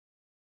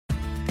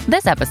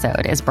This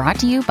episode is brought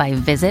to you by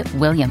Visit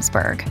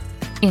Williamsburg.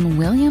 In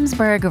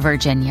Williamsburg,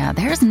 Virginia,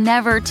 there's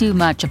never too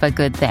much of a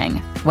good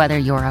thing. Whether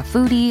you're a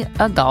foodie,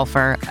 a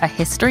golfer, a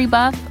history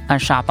buff, a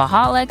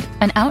shopaholic,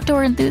 an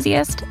outdoor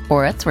enthusiast,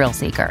 or a thrill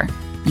seeker,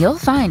 you'll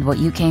find what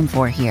you came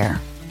for here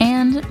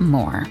and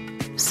more.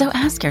 So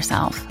ask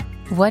yourself,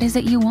 what is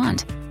it you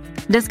want?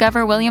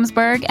 Discover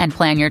Williamsburg and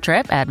plan your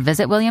trip at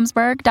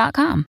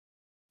visitwilliamsburg.com.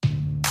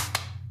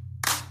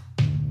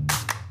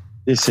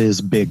 This is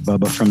Big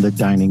Bubba from the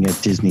Dining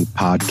at Disney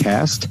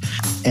podcast,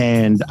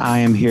 and I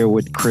am here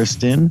with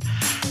Kristen.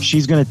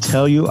 She's going to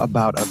tell you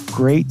about a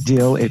great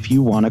deal if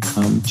you want to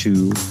come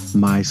to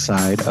my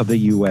side of the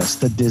U.S.,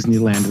 the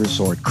Disneyland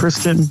Resort.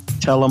 Kristen,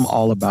 tell them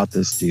all about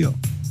this deal.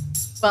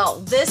 Well,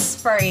 this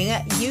spring,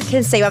 you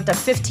can save up to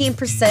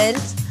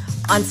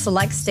 15% on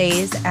select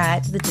stays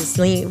at the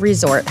Disney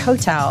Resort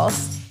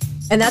hotels.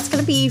 And that's going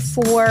to be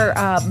for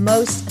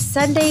most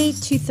Sunday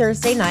to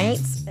Thursday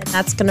nights. And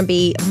that's going to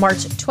be March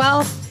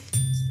 12th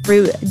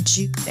through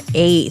June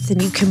 8th.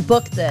 And you can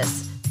book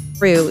this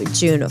through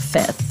June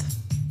 5th.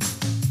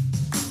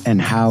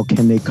 And how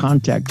can they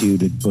contact you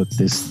to book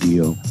this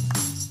deal?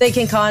 They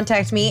can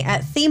contact me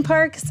at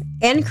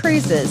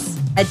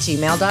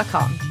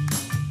themeparksandcruises@gmail.com.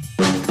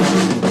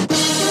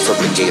 From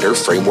the Gator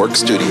Framework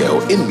Studio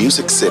in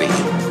Music City,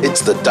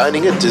 it's the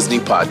Dining at Disney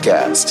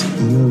podcast.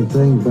 You know the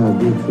thing about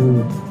good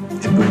food?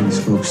 It brings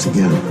folks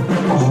together,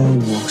 all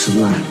walks of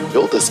life.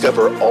 You'll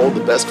discover all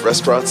the best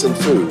restaurants and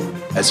food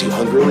as you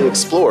hungrily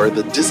explore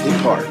the Disney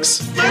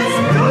parks.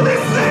 Let's do this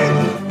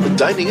thing! The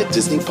Dining at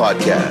Disney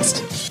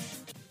podcast.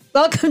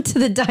 Welcome to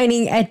the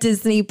Dining at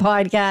Disney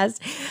podcast.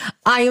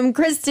 I am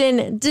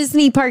Kristen,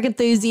 Disney park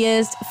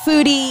enthusiast,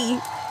 foodie,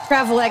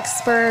 travel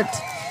expert,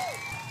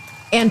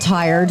 and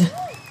tired.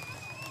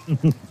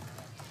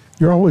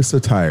 You're always so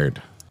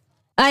tired.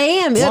 I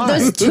am. Why?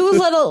 Those two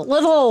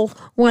little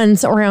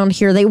ones around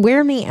here, they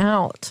wear me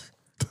out.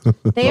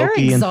 They are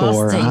Loki and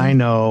Thor. exhausting.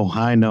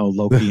 I know.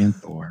 Loki and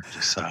Thor.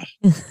 Just,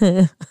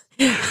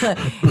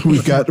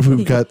 We've got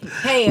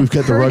Hey,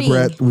 the hurting.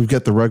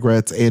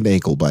 Rugrats and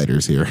ankle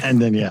biters here. and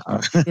then, yeah.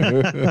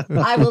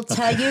 I will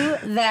tell you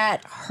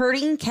that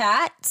herding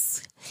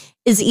cats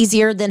is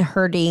easier than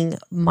herding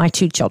my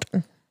two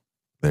children.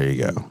 There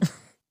you go.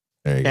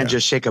 There you And go.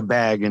 just shake a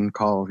bag and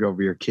call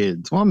over your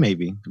kids. Well,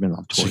 maybe. Depending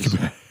on toys.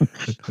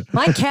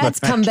 My cats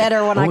come better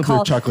when What I with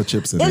call. their chocolate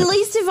chips in At it?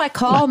 least if I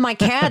call my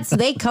cats,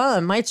 they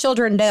come. My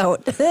children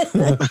don't.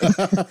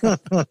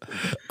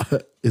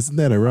 Isn't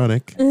that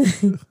ironic?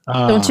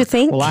 Don't you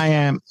think?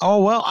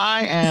 Well,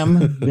 I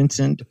am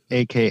Vincent,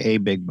 a.k.a.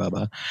 Big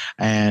Bubba,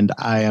 and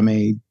I am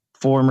a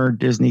former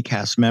Disney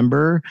cast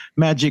member,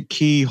 Magic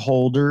Key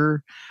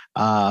holder,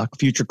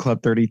 Future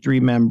Club 33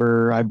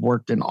 member. I've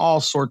worked in all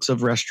sorts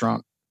of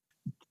restaurant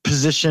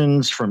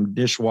positions from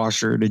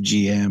dishwasher to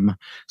GM.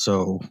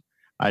 So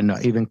I know,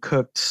 even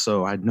cooked.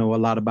 So I know a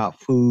lot about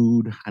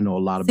food. I know a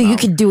lot So about. you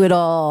could do it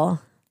all.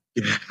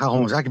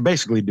 I can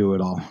basically do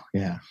it all.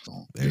 Yeah.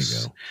 So There you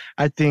go.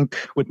 I think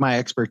with my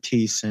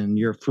expertise and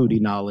your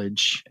foodie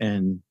knowledge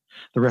and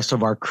the rest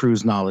of our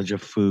crew's knowledge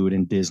of food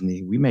and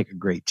Disney, we make a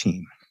great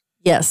team.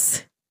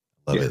 Yes.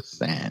 Love it. Yes,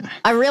 man.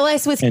 I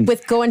realized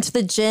with going to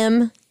the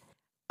gym,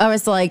 I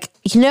was like,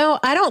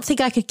 I don't think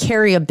I could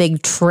carry a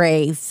big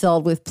tray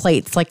filled with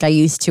plates like I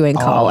used to in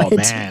college. Oh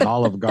man,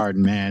 Olive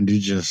Garden, man.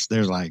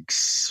 There's like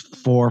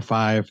 4 or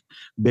 5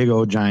 big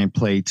old giant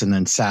plates and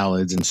then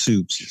salads and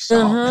soups. Just,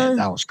 oh man,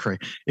 that was crazy.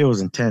 It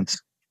was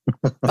intense.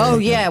 Oh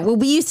yeah. Well,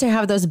 we used to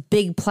have those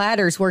big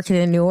platters working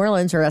in a New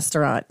Orleans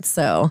restaurant.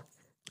 So,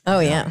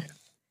 yeah.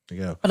 There you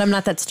go. But I'm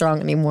not that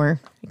strong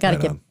anymore. I got to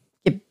Right on.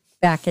 get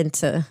back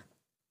into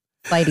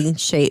fighting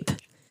shape.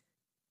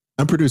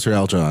 I'm producer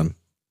Al John,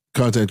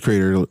 content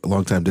creator,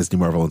 longtime Disney,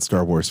 Marvel, and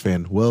Star Wars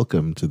fan.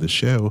 Welcome to the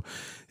show.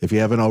 If you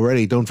haven't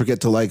already, don't forget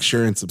to like,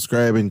 share, and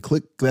subscribe, and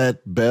click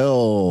that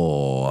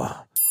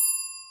bell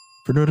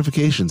for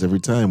notifications every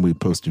time we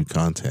post new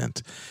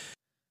content.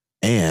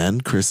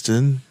 And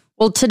Kristen,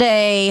 Well,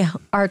 today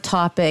our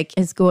topic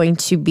is going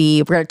to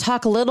be, we're going to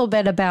talk a little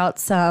bit about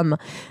some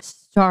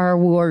Star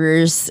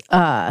Wars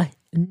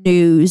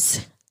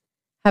news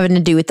having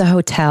to do with the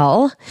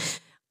hotel.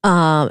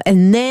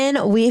 And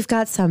then we've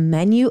got some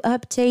menu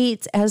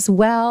updates as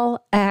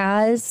well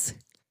as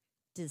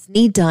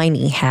Disney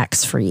dining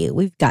hacks for you.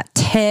 We've got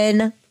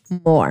 10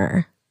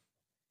 more.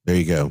 there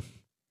you go.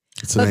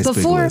 It's a But nice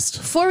big list.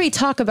 before we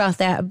talk about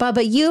that,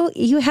 Bubba,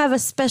 you have a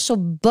special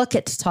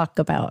bucket to talk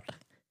about.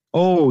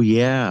 Oh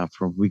yeah,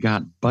 we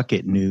got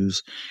bucket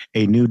news.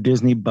 A new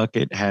Disney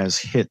bucket has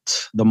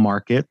hit the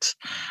market.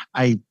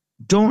 I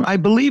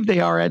believe they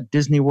are at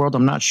Disney World.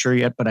 I'm not sure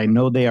yet, but I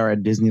know they are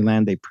at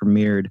Disneyland. They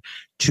premiered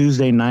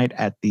Tuesday night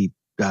at the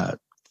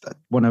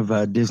one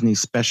of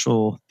Disney's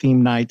special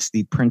theme nights,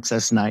 the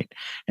Princess Night,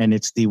 and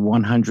it's the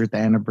 100th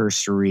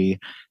anniversary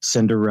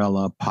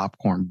Cinderella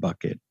popcorn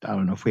bucket. I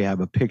don't know if we have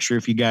a picture.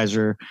 If you guys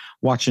are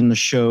watching the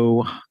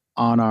show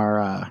on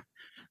our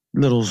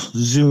little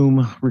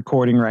Zoom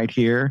recording right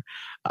here,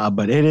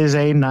 but it is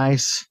a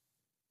nice,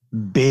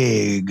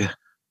 big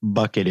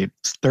bucket.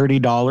 It's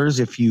 $30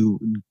 if you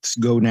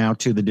go now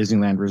to the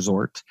Disneyland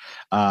Resort.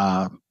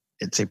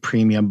 It's a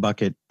premium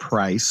bucket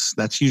price.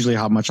 That's usually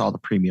how much all the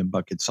premium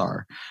buckets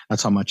are.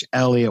 That's how much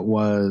Elliott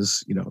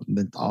was,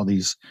 all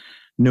these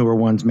newer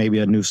ones, maybe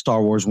a new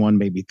Star Wars one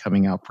may be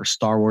coming out for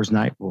Star Wars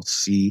night. We'll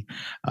see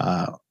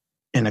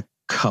in a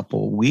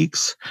couple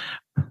weeks.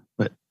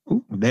 But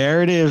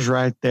there it is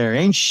right there.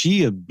 Ain't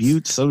she a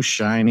beaut? So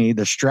shiny.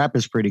 The strap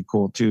is pretty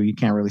cool too. You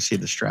can't really see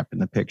the strap in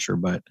the picture,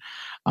 but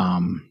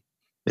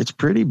it's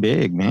pretty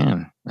big,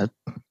 man.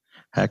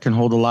 That can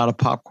hold a lot of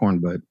popcorn,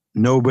 but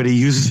nobody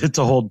uses it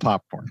to hold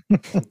popcorn.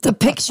 The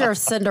picture of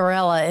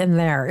Cinderella in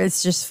there,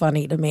 it's just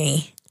funny to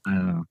me. I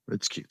know,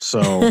 it's cute.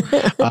 So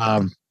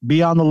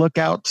be on the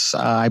lookout.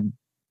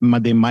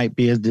 They might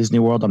be at Disney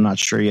World. I'm not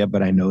sure yet,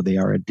 but I know they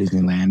are at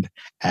Disneyland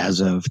as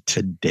of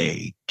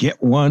today.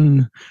 Get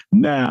one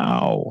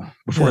now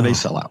before they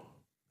sell out.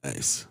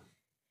 Nice.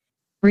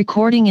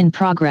 Recording in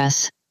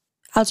progress.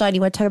 Aljon,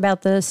 you want to talk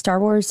about the Star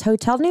Wars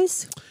hotel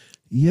news?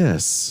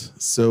 Yes.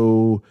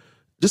 So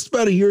just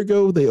about a year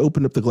ago, they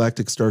opened up the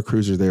Galactic Star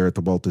Cruiser there at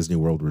the Walt Disney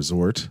World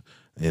Resort,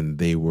 and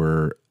they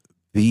were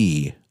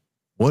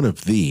one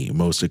of the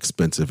most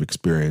expensive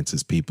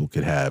experiences people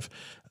could have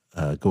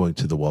going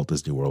to the Walt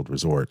Disney World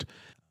Resort.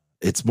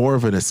 It's more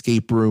of an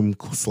escape room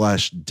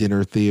 /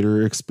 dinner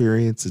theater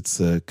experience. It's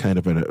kind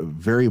of a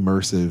very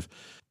immersive,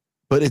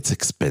 but it's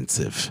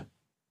expensive.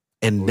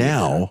 And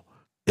now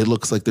it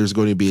looks like there's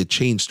going to be a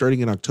change starting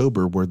in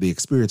October where the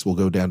experience will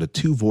go down to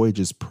 2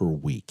 voyages per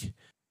week.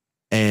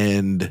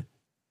 And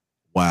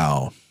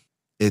wow,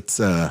 that's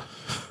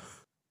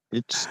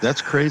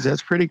crazy.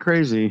 That's pretty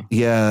crazy.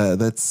 Yeah,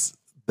 that's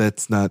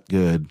not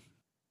good.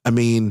 I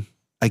mean,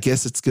 I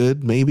guess it's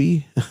good,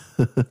 maybe,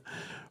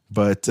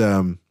 but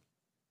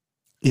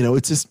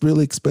it's just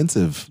really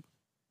expensive.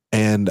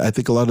 And I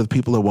think a lot of the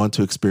people that want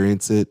to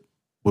experience it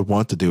would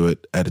want to do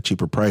it at a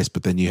cheaper price.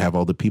 But then you have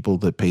all the people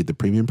that paid the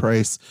premium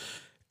price,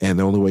 and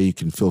the only way you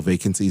can fill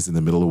vacancies in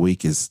the middle of the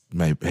week is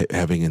by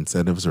having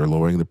incentives or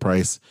lowering the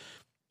price.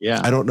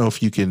 Yeah, I don't know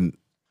if you can.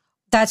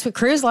 That's what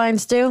cruise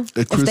lines do.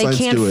 If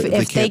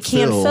they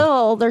can't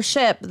fill their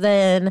ship,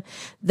 then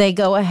they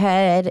go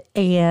ahead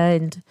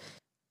and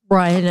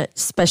run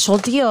special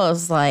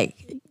deals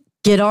like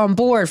get on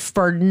board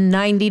for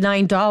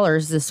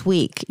 $99 this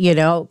week,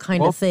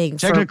 kind of thing.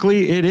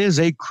 Technically, it is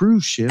a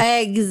cruise ship.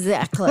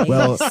 Exactly.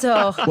 Well,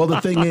 the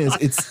thing is,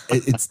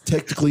 it's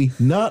technically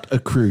not a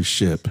cruise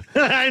ship.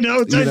 I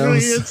know, technically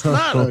it's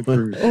not a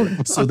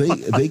cruise. So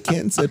they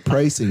can set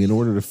pricing in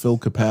order to fill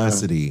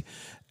capacity.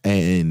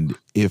 And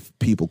if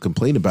people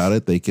complain about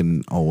it, they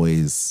can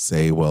always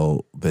say,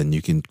 well, then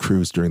you can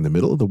cruise during the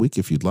middle of the week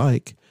if you'd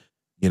like.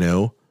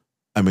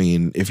 I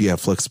mean, if you have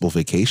flexible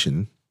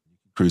vacation,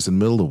 cruise in the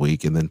middle of the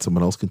week and then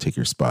someone else can take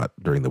your spot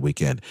during the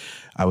weekend.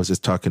 I was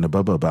just talking to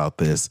Bubba about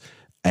this,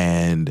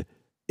 and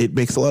it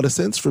makes a lot of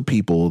sense for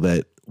people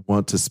that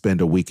want to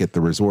spend a week at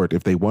the resort,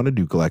 if they want to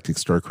do Galactic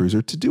Star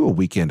Cruiser, to do a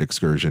weekend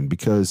excursion,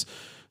 because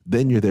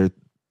then you're there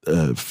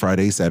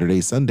Friday, Saturday,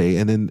 Sunday,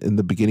 and then in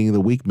the beginning of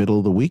the week, middle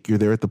of the week, you're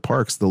there at the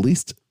parks, the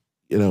least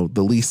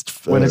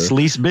when it's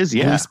least busy.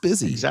 Yeah, least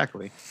busy.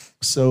 Exactly.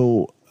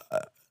 So,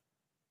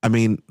 I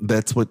mean,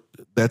 that's what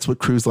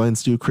cruise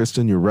lines do,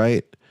 Kristen. You're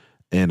right.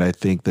 And I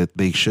think that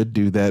they should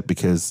do that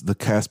because the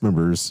cast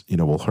members,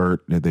 will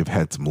hurt. They've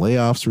had some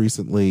layoffs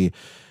recently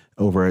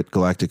over at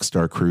Galactic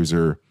Star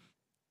Cruiser.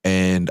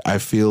 And I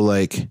feel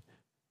like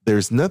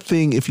there's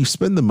nothing, if you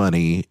spend the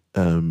money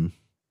and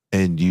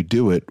you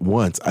do it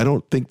once, I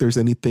don't think there's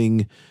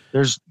anything.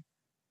 Is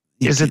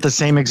it the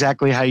same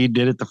exactly how you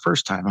did it the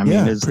first time? I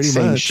mean, it's the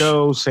same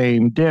show,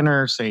 same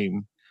dinner,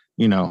 same,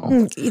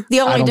 The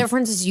only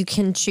difference is you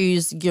can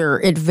choose your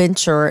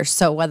adventure.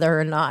 So whether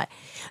or not,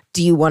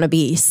 do you want to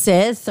be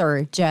Sith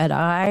or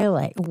Jedi?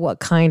 Like what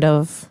kind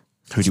of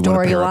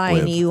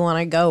storyline you want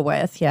to go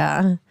with?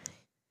 Yeah.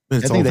 I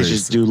think they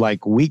should do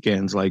like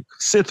weekends, like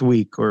Sith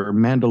week or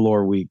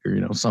Mandalore week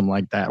or, something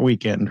like that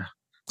weekend.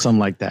 Something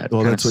like that.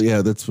 Well,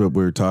 that's what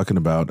we're talking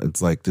about.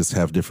 It's like just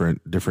have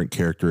different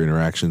character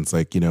interactions.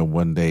 Like,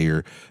 one day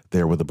you're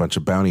there with a bunch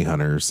of bounty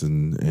hunters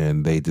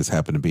and they just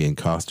happen to be in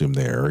costume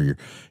there, or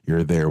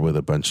you're there with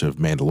a bunch of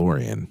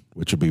Mandalorian,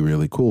 which would be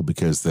really cool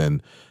because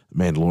then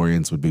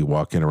Mandalorians would be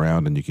walking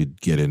around and you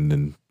could get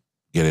in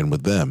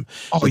with them.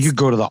 Oh, you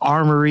go to the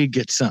armory,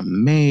 get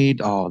something made.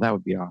 Oh, that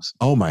would be awesome.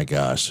 Oh my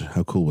gosh.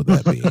 How cool would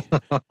that be?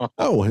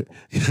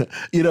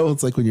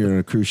 It's like when you're on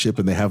a cruise ship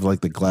and they have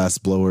like the glass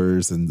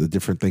blowers and the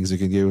different things you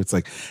can do. It's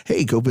like,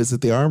 hey, go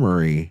visit the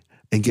armory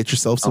and get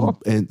yourself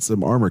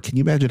some armor. Can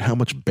you imagine how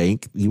much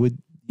bank you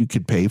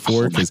could pay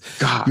for it? Because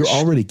you're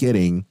already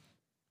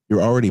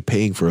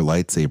paying for a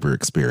lightsaber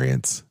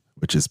experience,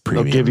 which is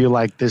premium. They'll give you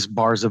like this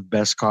bars of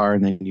Beskar,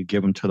 and then you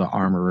give them to the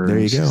armorer. There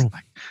you go.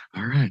 Like,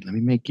 all right, let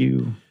me make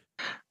you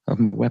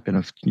your weapon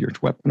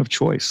of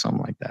choice,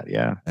 something like that.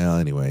 Yeah. Well,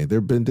 anyway, there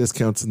have been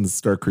discounts in the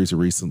Star Cruiser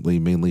recently,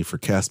 mainly for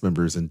cast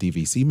members and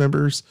DVC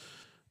members.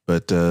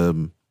 But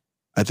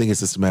I think it's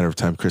just a matter of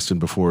time, Kristen,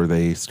 before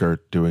they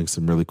start doing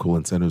some really cool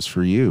incentives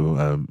for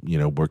you,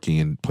 working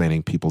and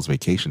planning people's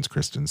vacations,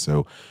 Kristen.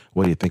 So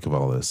what do you think of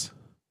all this?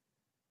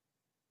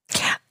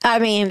 I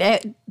mean,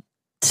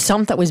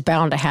 something was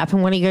bound to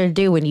happen. What are you going to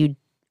do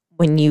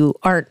when you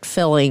aren't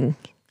filling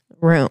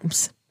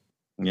rooms?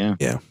 Yeah.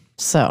 Yeah.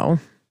 So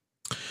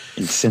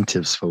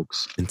incentives,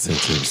 folks.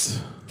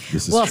 Incentives.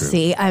 This is we'll true.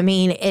 see. I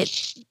mean,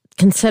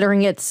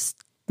 considering it's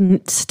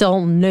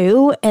still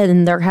new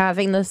and they're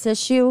having this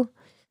issue,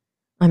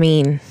 I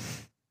mean,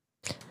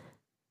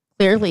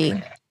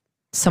 clearly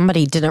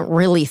somebody didn't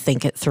really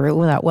think it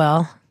through that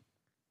well.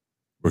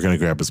 We're going to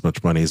grab as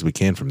much money as we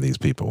can from these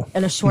people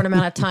in a short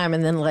amount of time,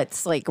 and then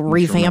let's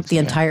revamp the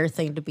entire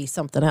thing to be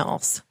something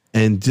else.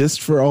 And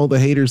just for all the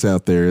haters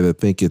out there that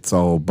think it's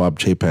all Bob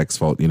Chapek's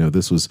fault,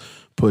 this was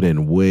put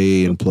in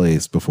way in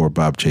place before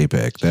Bob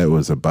Chapek. That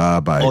was a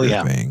Bob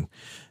Iger thing.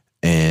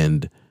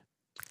 And,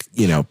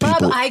 people...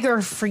 Bob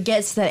Iger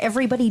forgets that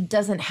everybody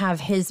doesn't have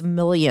his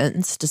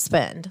millions to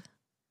spend.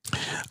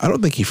 I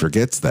don't think he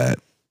forgets that.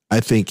 I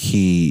think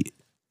I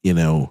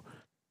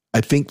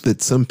think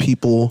that some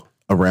people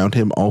around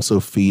him also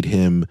feed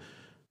him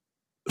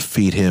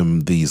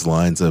these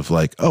lines of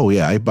like, oh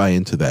yeah, I buy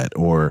into that.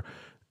 Or,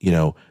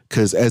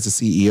 because as a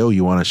CEO,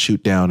 you want to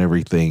shoot down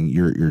everything.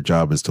 Your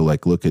job is to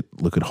look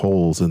at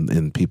holes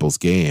in people's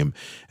game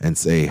and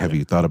say, have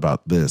you thought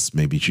about this?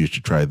 Maybe you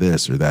should try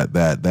this or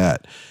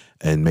that,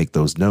 and make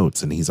those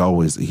notes. And he's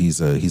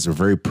a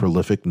very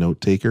prolific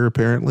note taker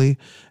apparently,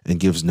 and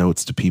gives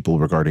notes to people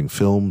regarding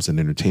films and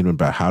entertainment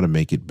about how to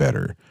make it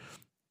better.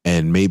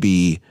 And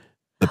maybe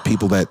the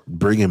people that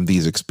bring him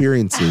these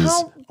experiences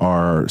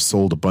are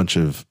sold a bunch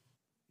of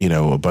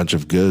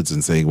goods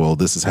and saying, well,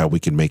 this is how we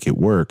can make it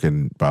work.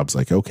 And Bob's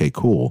like, okay,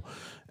 cool.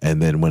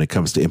 And then when it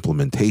comes to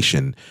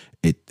implementation,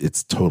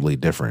 it's totally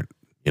different,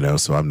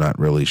 so I'm not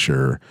really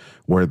sure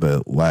where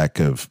the lack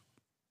of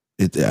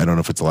it. I don't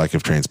know if it's a lack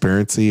of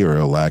transparency or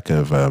a lack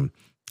of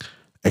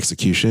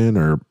execution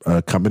or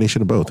a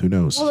combination of both. Who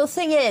knows? Well, the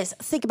thing is,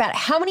 think about it.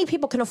 How many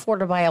people can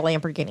afford to buy a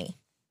Lamborghini?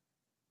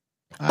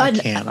 I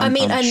can't.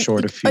 I'm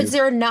short a few. Is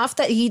there enough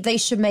that they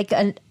should make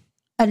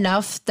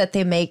enough that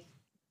they make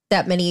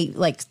that many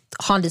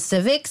Honda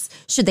Civics?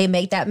 Should they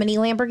make that many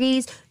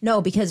Lamborghinis?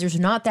 No, because there's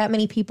not that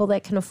many people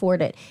that can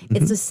afford it. Mm-hmm.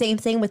 It's the same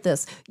thing with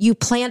this. You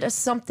plant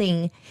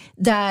something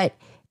that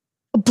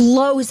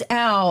blows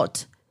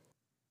out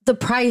the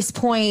price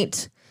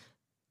point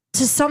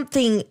to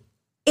something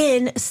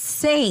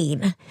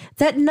insane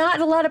that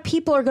not a lot of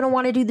people are going to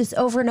want to do this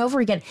over and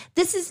over again.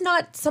 This is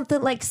not something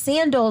like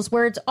Sandals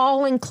where it's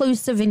all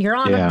inclusive and you're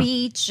on a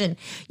beach and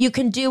you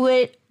can do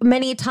it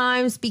many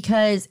times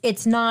because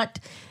it's not,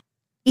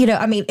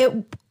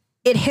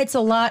 it hits a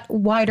lot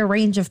wider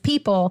range of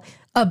people,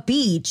 a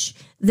beach,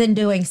 than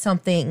doing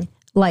something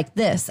like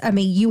this. I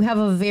mean, you have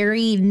a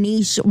very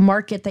niche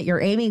market that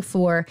you're aiming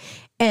for,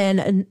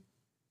 and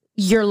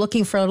you're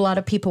looking for a lot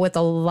of people with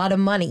a lot of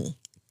money.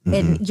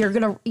 And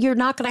you're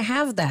not gonna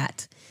have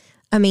that.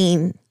 I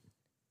mean,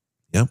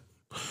 yep.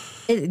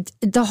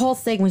 The whole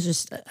thing was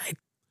just,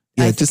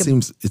 it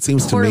seems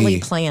poorly to me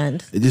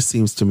planned. It just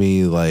seems to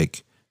me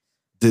like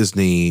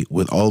Disney,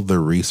 with all the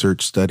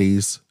research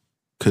studies,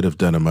 could have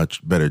done a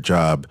much better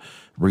job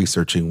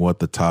researching what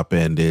the top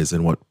end is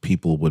and what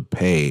people would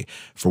pay.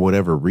 For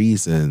whatever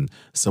reason,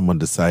 someone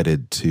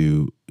decided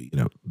to,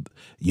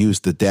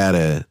 use the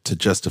data to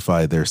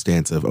justify their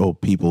stance of,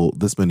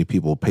 this many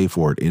people pay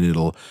for it and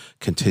it'll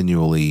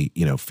continually,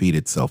 feed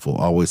itself. We'll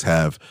always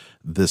have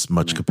this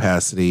much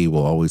capacity.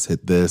 We'll always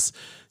hit this,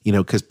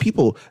 because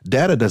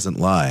data doesn't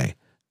lie,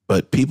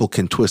 but people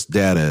can twist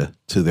data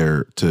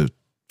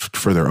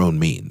for their own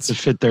means. To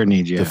fit their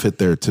needs,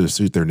 to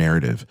suit their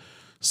narrative.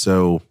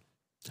 So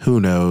who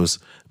knows?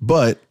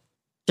 But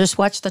just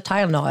watch the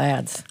Tylenol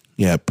ads.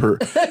 Yeah.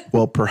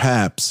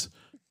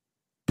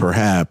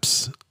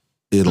 Perhaps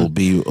it'll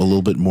be a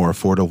little bit more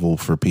affordable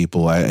for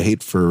people. I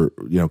hate for,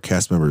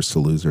 cast members to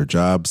lose their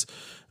jobs,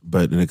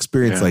 but an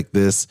experience like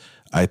this,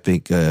 I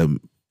think,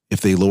 if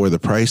they lower the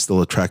price,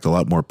 they'll attract a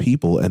lot more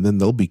people and then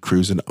they'll be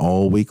cruising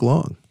all week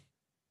long,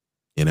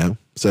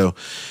 So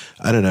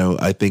I don't know.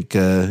 I think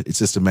it's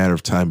just a matter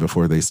of time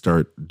before they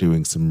start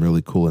doing some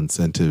really cool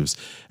incentives.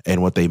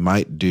 And what they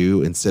might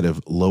do, instead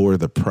of lower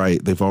the price,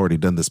 they've already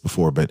done this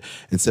before, but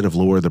instead of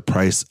lower the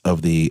price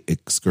of the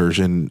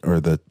excursion or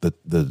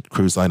the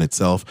cruise line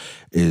itself,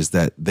 is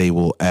that they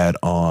will add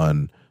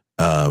on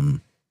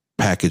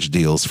package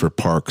deals for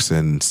parks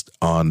and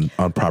on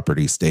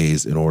property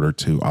stays in order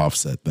to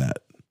offset that.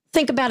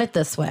 Think about it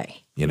this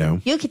way.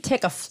 You could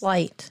take a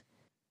flight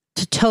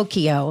to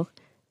Tokyo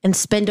and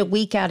spend a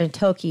week out in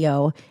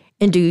Tokyo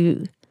and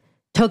do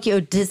Tokyo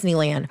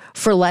Disneyland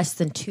for less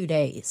than 2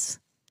 days.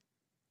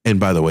 And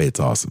by the way, it's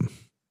awesome.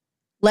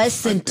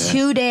 Less than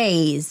 2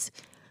 days.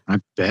 I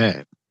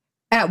bet.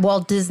 At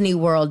Walt Disney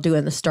World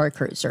doing the Star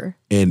Cruiser.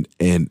 And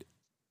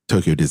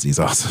Tokyo Disney's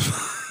awesome.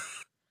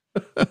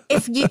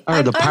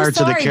 The Pirates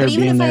of the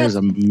Caribbean there is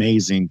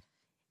amazing.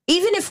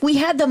 Even if we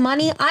had the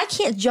money, I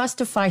can't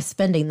justify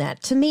spending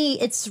that. To me,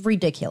 it's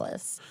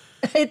ridiculous.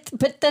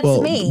 But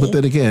that's me. But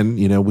then again,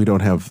 we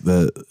don't have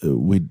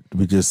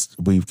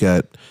we've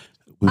got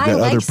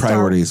other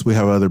priorities. We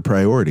have other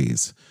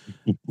priorities.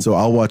 So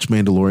I'll watch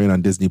Mandalorian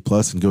on Disney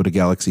Plus and go to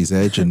Galaxy's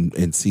Edge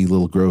and see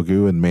little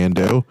Grogu and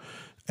Mando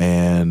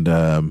and,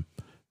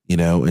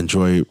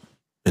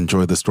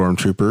 enjoy the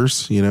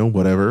stormtroopers,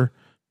 whatever.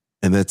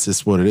 And that's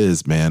just what it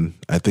is, man.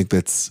 I think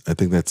that's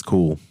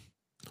cool.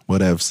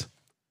 Whatevs.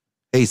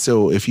 Hey,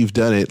 so if you've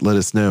done it, let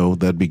us know.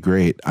 That'd be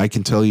great. I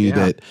can tell you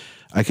that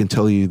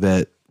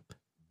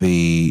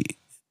the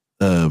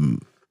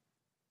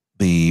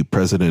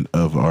president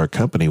of our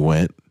company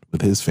went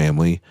with his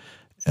family,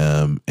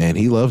 and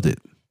he loved it.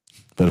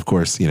 But of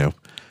course,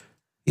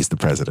 he's the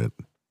president.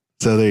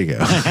 So there you go.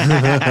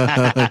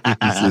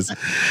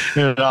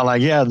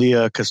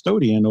 The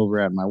custodian over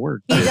at my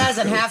work. He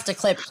doesn't have to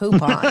clip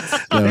coupons.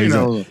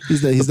 No,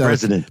 he's not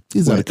president.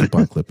 He's not a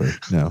coupon clipper.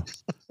 No.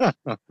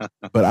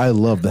 But I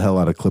love the hell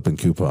out of clipping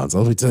coupons.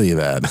 Let me tell you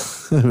that.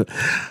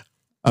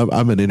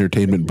 I'm an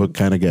entertainment book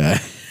kind of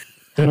guy.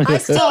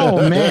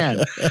 Oh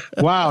man!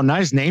 Wow,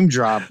 nice name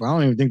drop. I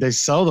don't even think they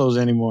sell those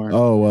anymore.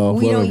 Oh well,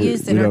 we don't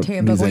use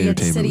entertainment book. We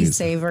use City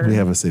Saver. We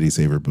have a City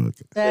Saver book.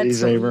 City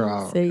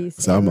Saver.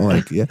 So I'm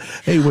like, yeah.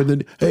 Hey,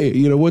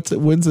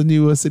 when's the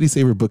new City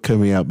Saver book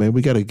coming out, man?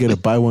 We got to get a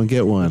buy one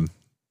get one.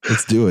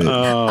 Let's do it.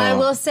 I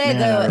will say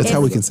though, that's how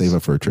we can save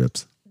up for our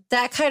trips.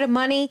 That kind of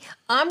money,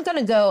 I'm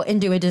gonna go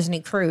and do a Disney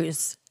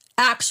cruise,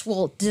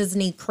 actual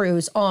Disney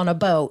cruise on a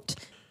boat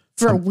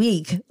for a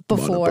week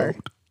before.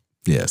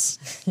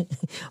 Yes.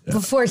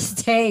 Before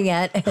staying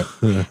at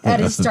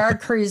a Star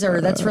Cruiser,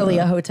 that's really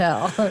a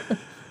hotel.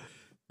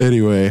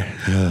 Anyway,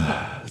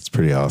 it's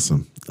pretty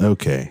awesome.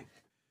 Okay.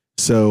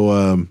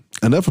 So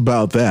enough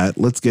about that.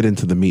 Let's get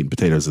into the meat and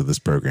potatoes of this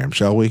program,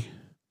 shall we?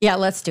 Yeah,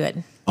 let's do it.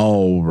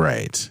 All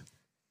right.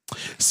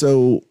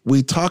 So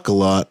we talk a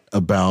lot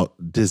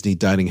about Disney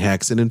dining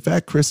hacks. And in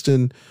fact,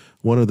 Kristen,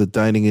 one of the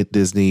Dining at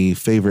Disney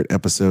favorite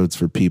episodes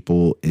for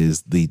people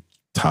is the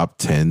top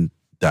 10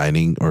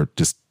 dining or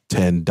just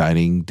 10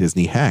 dining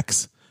Disney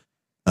hacks.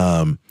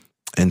 And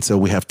so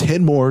we have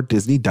 10 more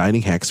Disney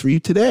dining hacks for you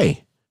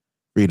today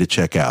for you to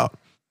check out.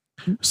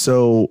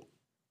 So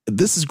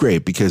this is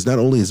great because not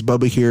only is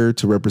Bubba here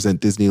to represent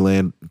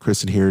Disneyland,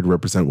 Kristen here to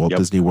represent Walt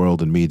Disney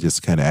World, and me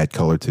just kind of add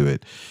color to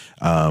it.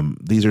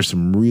 These are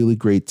some really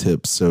great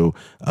tips. So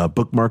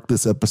bookmark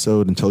this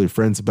episode and tell your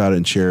friends about it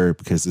and share it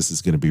because this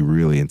is going to be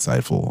really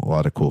insightful. A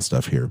lot of cool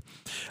stuff here.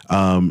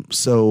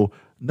 So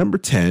number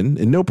 10,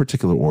 in no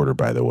particular order,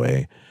 by the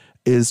way,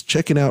 is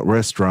checking out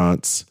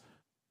restaurants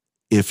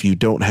if you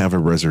don't have a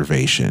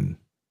reservation.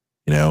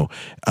 I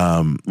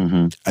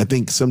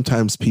think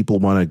sometimes people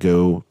want to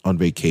go on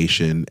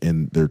vacation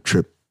and their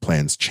trip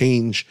plans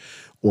change,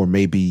 or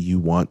maybe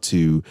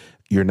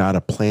you're not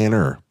a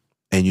planner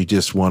and you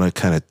just want to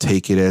kind of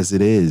take it as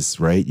it is,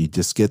 right? You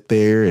just get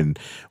there and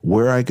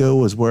where I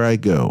go is where I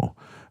go,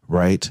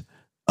 right?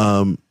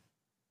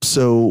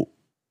 So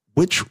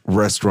which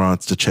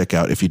restaurants to check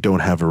out if you don't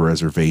have a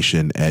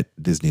reservation at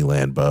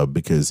Disneyland, Bub,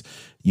 because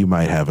you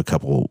might have a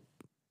couple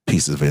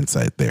pieces of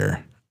insight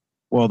there.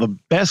 Well, the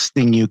best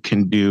thing you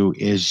can do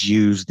is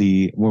use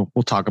we'll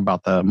talk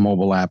about the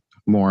mobile app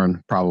more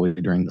and probably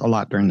during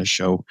the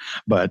show,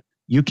 but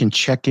you can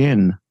check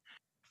in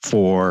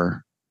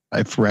for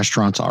if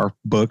restaurants are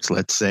booked,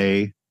 let's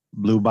say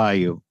Blue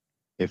Bayou.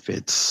 If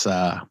it's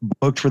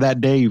booked for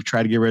that day, you've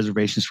tried to get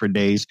reservations for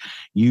days,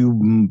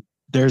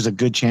 there's a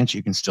good chance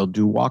you can still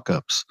do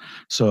walk-ups.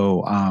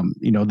 So,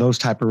 those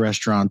type of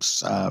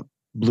restaurants,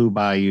 Blue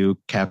Bayou,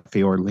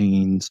 Cafe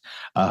Orleans,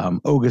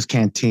 Oga's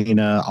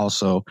Cantina.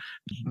 Also,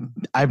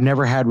 I've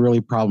never had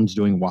really problems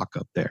doing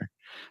walk-up there.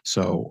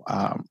 So,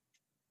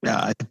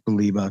 I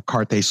believe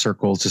Carthay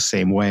Circle is the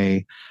same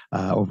way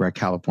over at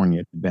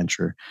California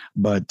Adventure.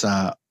 But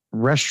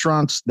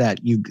restaurants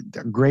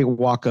great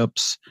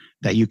walk-ups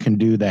that you can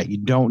do that you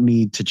don't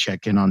need to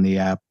check in on the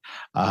app.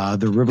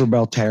 The River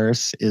Belle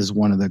Terrace is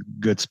one of the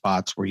good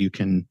spots where you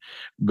can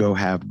go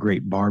have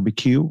great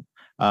barbecue.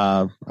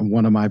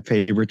 One of my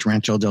favorites,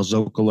 Rancho del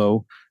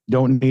Zocalo.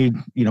 Don't need,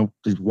 to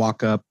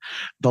walk up.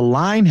 The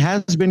line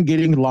has been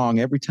getting long.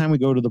 Every time we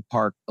go to the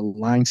park, the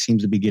line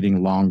seems to be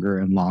getting longer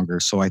and longer.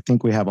 So I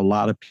think we have a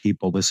lot of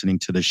people listening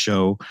to the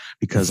show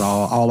because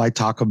all I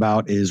talk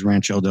about is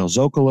Rancho del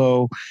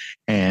Zocalo,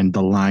 and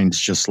the line's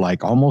just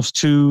like almost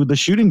to the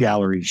shooting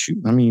gallery.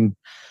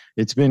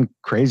 It's been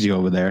crazy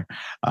over there.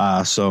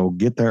 So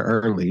get there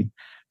early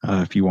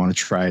if you want to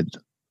try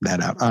that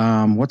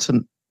out. What's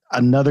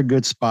another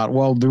good spot?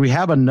 Well, we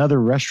have another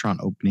restaurant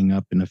opening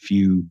up in a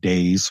few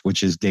days,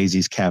 which is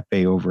Daisy's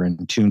Cafe over in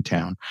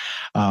Toontown.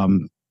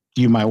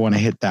 You might want to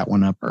hit that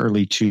one up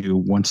early too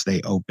once they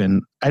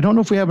open. I don't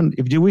know if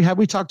have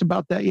we talked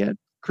about that yet,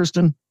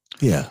 Kristen?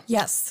 Yeah.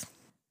 Yes.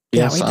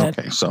 Yes. Yeah, we did.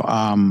 Okay. So,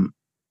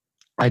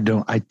 I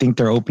think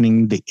they're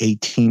opening the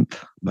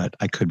 18th, but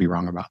I could be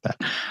wrong about that.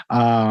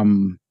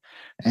 And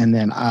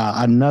then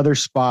another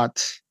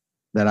spot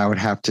that I would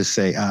have to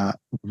say,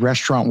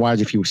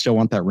 restaurant-wise, if you still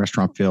want that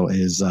restaurant feel,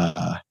 is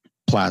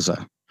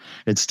Plaza.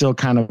 It's still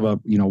kind of a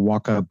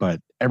walk up,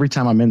 but every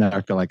time I'm in there,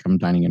 I feel like I'm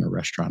dining in a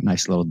restaurant,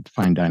 nice little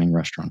fine dining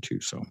restaurant too.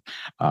 So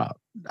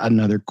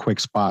another quick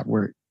spot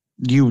where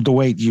the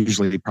wait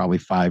usually probably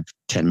 5-10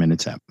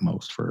 minutes at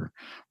most for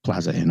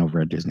Plaza Inn over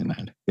at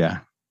Disneyland. Yeah.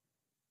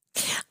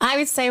 I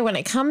would say when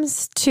it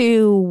comes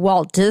to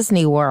Walt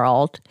Disney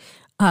World,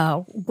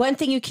 one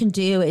thing you can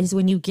do is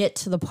when you get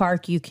to the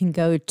park, you can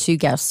go to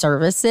guest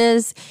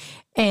services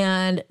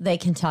and they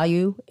can tell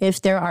you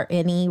if there are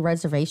any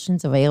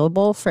reservations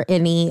available for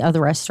any of the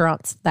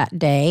restaurants that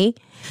day.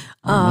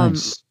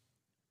 Nice.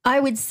 I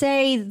would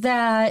say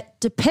that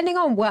depending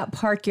on what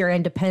park you're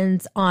in,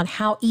 depends on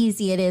how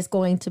easy it is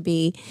going to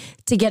be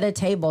to get a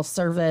table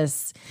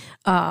service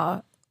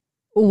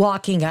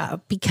walking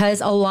up,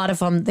 because a lot of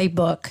them, they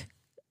book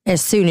as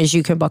soon as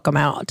you can book them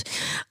out.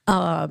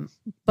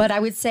 But I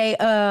would say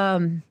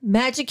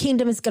Magic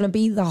Kingdom is going to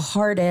be the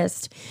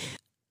hardest,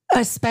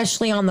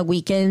 especially on the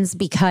weekends,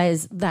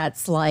 because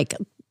that's like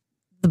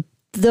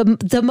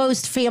the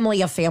most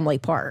family of family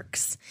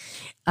parks.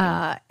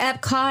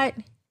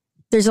 Epcot,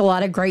 there's a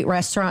lot of great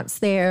restaurants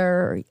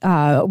there.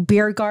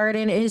 Beer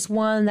Garden is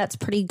one that's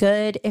pretty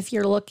good if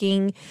you're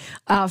looking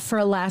for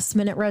a last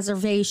minute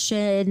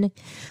reservation.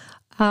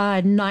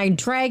 Nine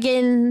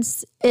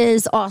Dragons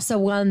is also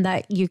one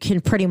that you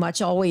can pretty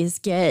much always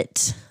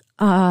get.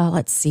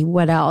 Let's see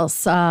what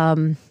else.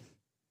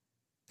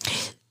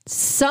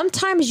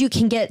 Sometimes you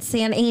can get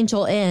San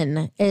Angel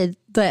Inn,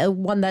 the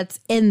one that's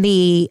in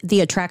the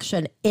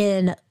attraction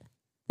in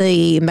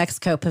the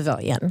Mexico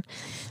Pavilion.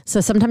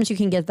 So sometimes you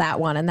can get that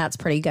one, and that's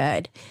pretty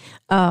good.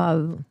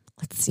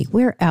 Let's see,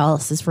 where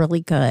else is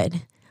really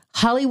good?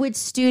 Hollywood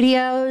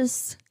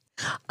Studios.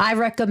 I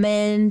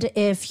recommend,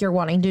 if you're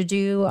wanting to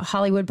do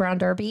Hollywood Brown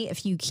Derby,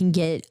 if you can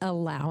get a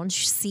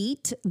lounge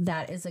seat,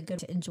 that is a good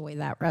to enjoy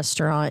that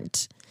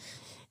restaurant.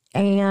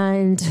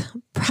 And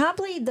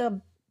probably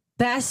the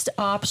best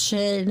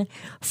option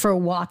for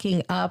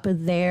walking up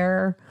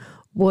there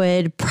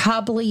would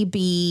probably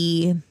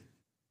be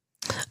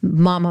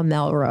Mama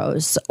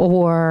Melrose,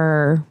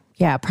 or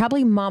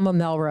probably Mama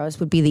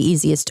Melrose would be the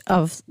easiest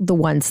of the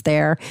ones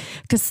there,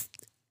 because,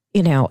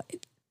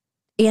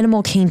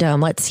 Animal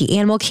Kingdom, let's see,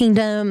 Animal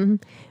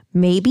Kingdom,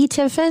 maybe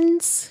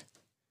Tiffin's.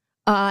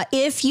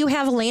 If you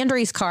have a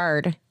Landry's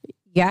card,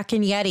 Yak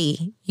and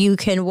Yeti, you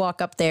can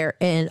walk up there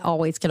and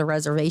always get a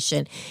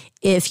reservation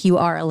if you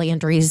are a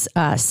Landry's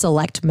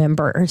Select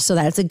member. So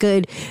that's a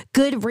good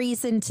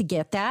reason to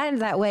get that.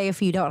 And that way, if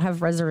you don't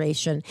have a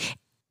reservation,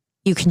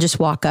 you can just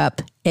walk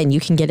up and you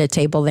can get a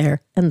table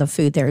there, and the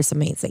food there is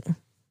amazing.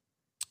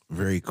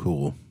 Very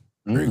cool.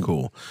 Very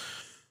cool.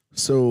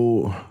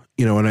 So,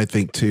 and I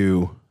think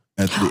too,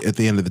 at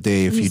the end of the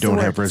day, if you don't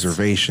have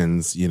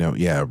reservations,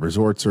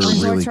 resorts are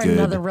really good.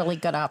 Another really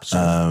good option.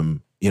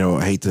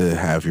 I hate to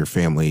have your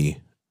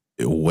family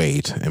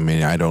wait. I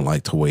mean, I don't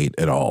like to wait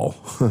at all.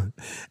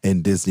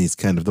 And Disney's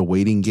kind of the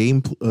waiting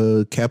game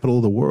capital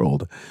of the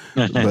world.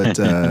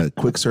 But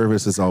quick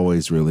service is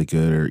always really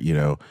good,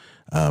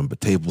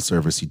 but table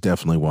service, you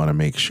definitely want to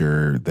make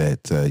sure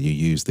that you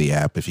use the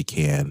app if you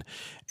can.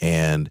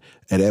 And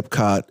at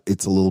Epcot,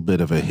 it's a little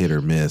bit of a hit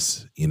or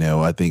miss.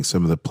 I think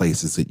some of the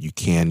places that you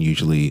can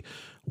usually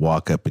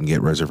walk up and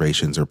get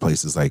reservations are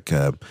places like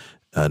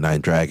Nine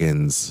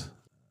Dragons,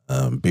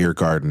 Beer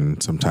Garden.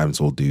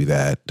 Sometimes we'll do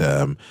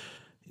that.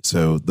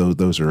 So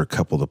those are a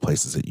couple of the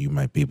places that you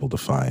might be able to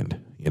find,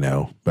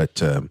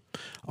 but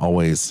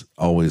always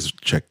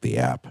check the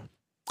app.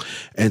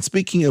 And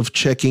speaking of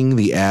checking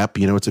the app,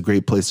 it's a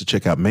great place to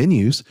check out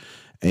menus.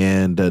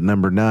 And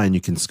number 9, you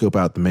can scope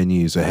out the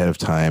menus ahead of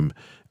time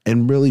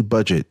and really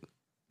budget.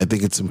 I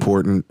think it's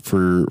important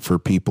for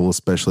people,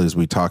 especially as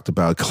we talked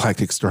about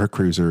Galactic Star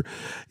Cruiser.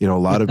 A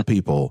lot of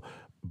people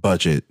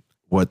budget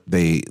what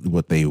they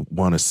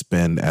want to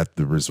spend at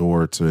the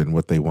resorts and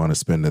what they want to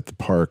spend at the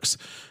parks.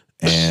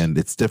 And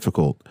it's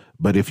difficult.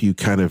 But if you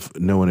kind of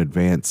know in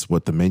advance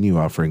what the menu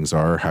offerings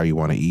are, how you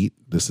want to eat,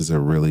 this is a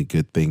really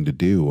good thing to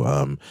do,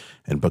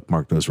 and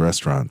bookmark those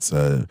restaurants.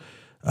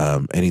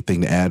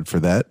 Anything to add for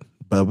that,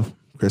 Bub,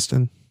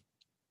 Kristen?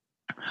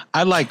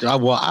 I'd like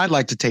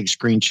to take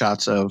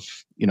screenshots of,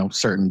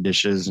 certain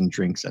dishes and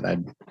drinks that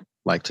I'd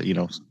like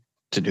to,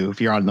 to do. If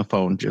you're on the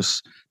phone,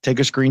 just take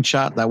a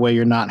screenshot. That way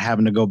you're not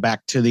having to go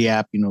back to the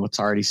app. It's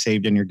already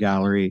saved in your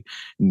gallery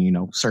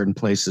and, certain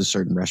places,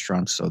 certain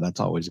restaurants. So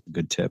that's always a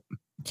good tip.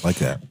 Like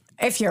that.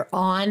 If you're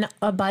on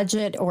a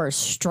budget or a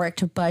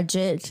strict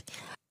budget,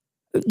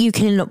 you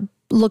can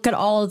look at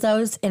all of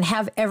those and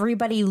have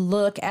everybody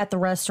look at the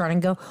restaurant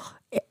and go,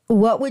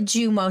 what would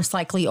you most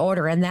likely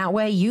order? And that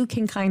way you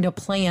can kind of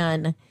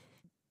plan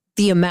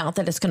the amount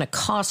that it's going to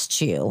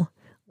cost you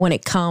when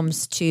it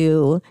comes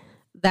to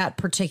that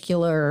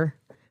particular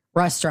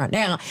restaurant.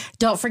 Now,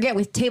 don't forget,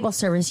 with table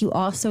service, you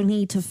also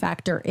need to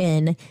factor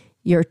in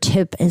your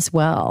tip as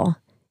well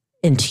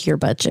into your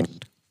budget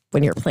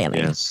when you're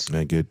planning. Yes.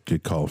 Yeah,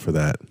 good call for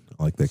that.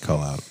 I like that call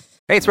out.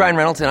 Hey, it's Ryan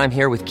Reynolds, and I'm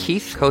here with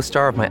Keith,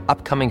 co-star of my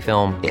upcoming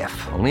film,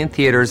 If, only in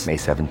theaters May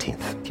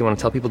 17th. Do you want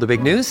to tell people the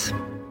big news?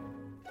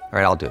 All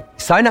right, I'll do it.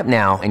 Sign up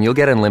now and you'll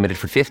get unlimited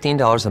for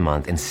 $15 a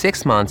month and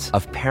 6 months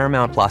of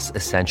Paramount Plus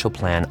Essential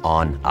Plan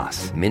on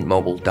us.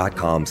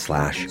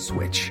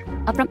 MintMobile.com/switch.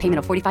 Upfront payment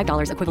of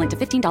 $45 equivalent to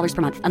 $15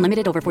 per month.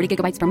 Unlimited over 40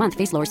 gigabytes per month.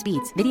 Face lower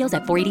speeds. Videos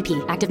at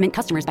 480p. Active Mint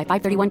customers by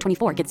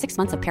 531.24 get 6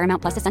 months of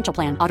Paramount Plus Essential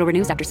Plan. Auto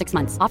renews after 6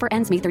 months. Offer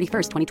ends May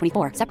 31st,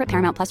 2024. Separate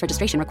Paramount Plus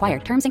registration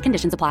required. Terms and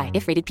conditions apply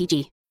if rated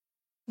PG.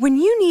 When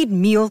you need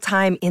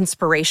mealtime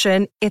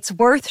inspiration, it's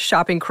worth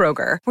shopping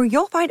Kroger, where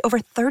you'll find over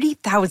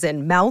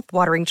 30,000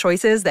 mouth-watering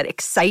choices that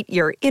excite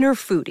your inner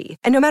foodie.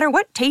 And no matter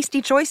what tasty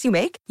choice you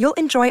make, you'll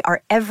enjoy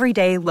our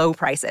everyday low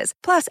prices,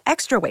 plus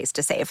extra ways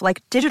to save,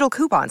 like digital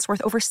coupons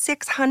worth over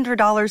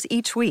 $600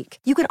 each week.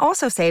 You can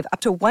also save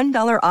up to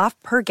 $1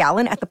 off per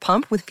gallon at the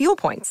pump with fuel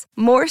points.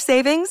 More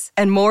savings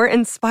and more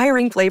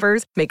inspiring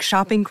flavors make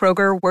shopping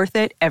Kroger worth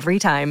it every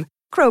time.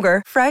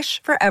 Kroger,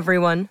 fresh for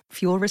everyone.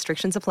 Fuel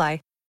restrictions apply.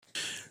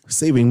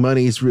 Saving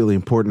money is really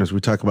important as we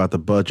talk about the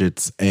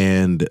budgets,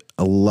 and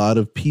a lot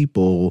of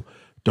people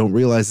don't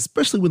realize,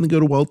 especially when they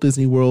go to Walt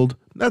Disney World,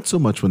 not so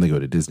much when they go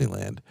to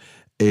Disneyland,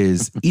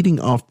 is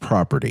eating off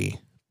property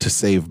to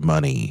save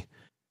money.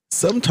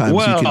 Sometimes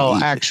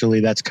actually,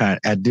 that's kind of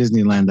at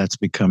Disneyland. That's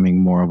becoming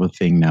more of a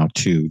thing now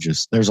too.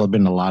 Just there's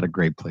been a lot of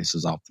great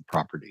places off the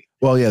property.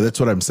 Well, yeah, that's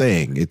what I'm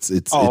saying. It's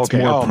more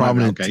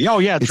prominent. Okay. Oh,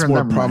 yeah, it's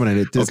more prominent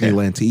at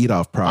Disneyland to eat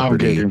off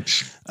property,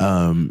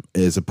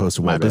 as opposed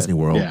to Walt Disney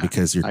World,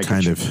 because you're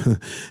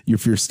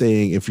if you're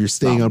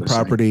staying on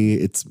property,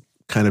 it's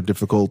kind of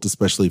difficult,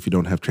 especially if you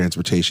don't have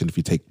transportation. If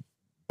you take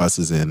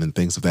buses in and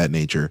things of that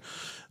nature,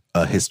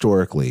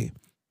 historically.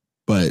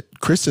 But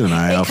Kristen and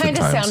I kind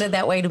of sounded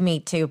that way to me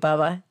too,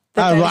 Bubba.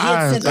 Sorry.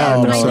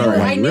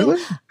 Really?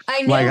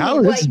 I know.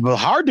 Like, it's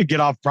hard to get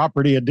off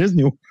property at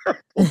Disney World.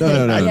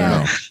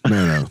 No.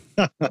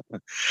 I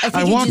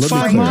walked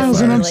 5 miles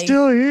and I'm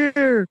still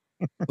here.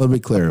 Let me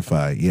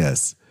clarify.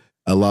 Yes.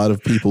 A lot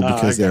of people,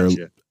 because they're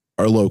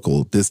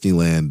local,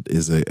 Disneyland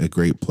is a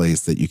great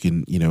place that you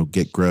can,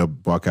 get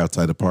grub, walk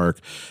outside the park,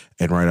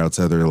 and right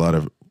outside there are a lot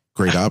of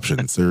great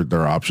options. There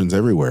are options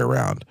everywhere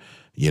around,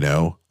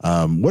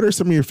 What are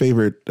some of your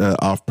favorite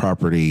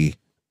off-property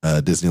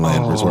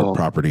Disneyland Resort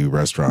property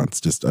restaurants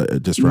just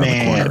around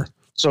the corner?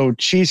 So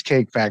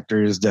Cheesecake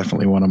Factory is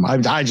definitely one of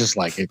my. I just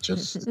like it.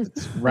 It's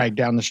right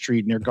down the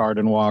street near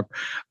Garden Walk.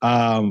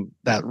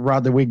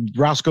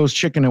 Roscoe's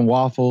Chicken and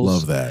Waffles.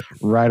 Love that.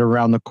 Right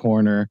around the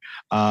corner.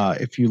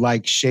 If you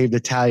like shaved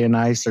Italian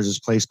ice, there's this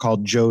place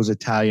called Joe's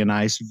Italian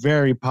Ice.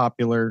 Very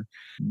popular.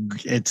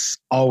 It's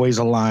always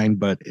a line,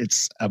 but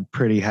it's a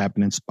pretty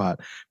happening spot.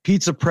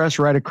 Pizza Press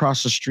right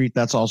across the street.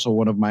 That's also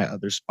one of my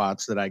other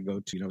spots that I go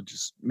to.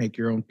 Just make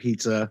your own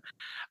pizza.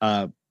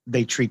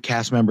 They treat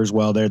cast members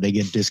well there. They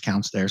get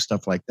discounts there,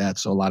 stuff like that.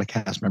 So a lot of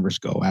cast members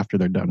go after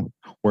they're done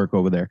work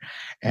over there.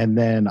 And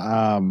then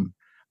a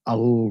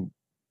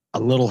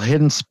little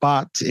hidden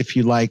spot, if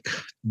you like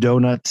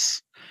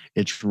donuts,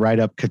 it's right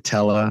up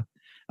Catella,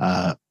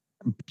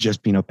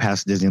 just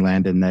past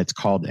Disneyland, and that's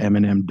called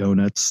M&M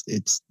Donuts.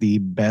 It's the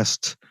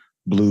best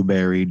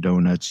blueberry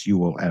donuts you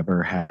will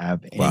ever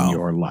have in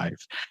your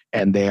life.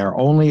 And they are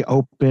only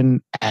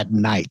open at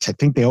night. I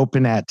think they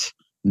open at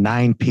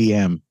 9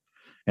 p.m.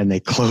 and they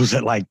close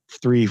at like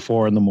 3,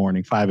 4 in the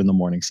morning, 5 in the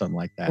morning, something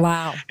like that.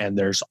 Wow. And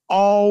there's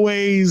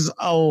always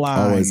a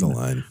line. Always a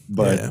line.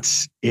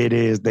 But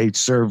they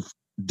serve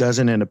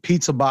dozen in a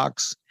pizza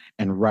box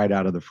and right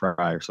out of the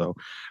fryer. So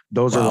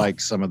those are like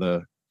some of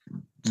the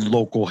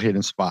local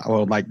hidden spots.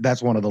 Well, like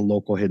that's one of the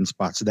local hidden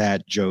spots.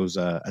 That Joe's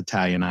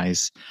Italian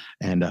Ice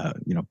and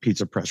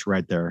Pizza Press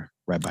right there,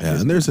 right by. Yeah,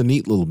 and there's a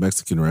neat little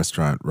Mexican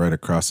restaurant right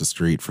across the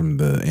street from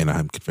the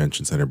Anaheim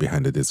Convention Center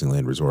behind the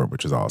Disneyland Resort,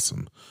 which is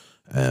awesome.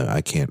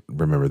 I can't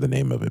remember the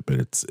name of it, but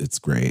it's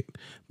great.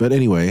 But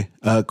anyway,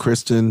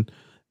 Kristen,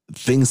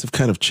 things have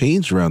kind of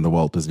changed around the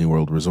Walt Disney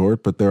World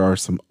Resort, but there are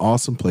some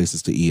awesome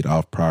places to eat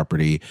off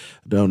property.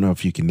 I don't know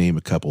if you can name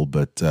a couple,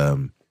 but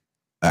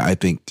I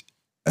think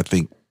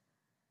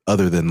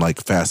other than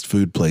like fast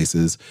food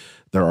places,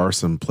 there are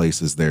some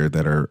places there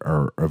that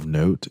are of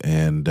note.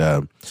 And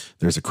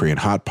there's a Korean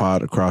hot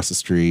pot across the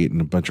street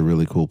and a bunch of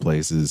really cool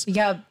places. You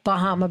got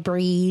Bahama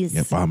Breeze.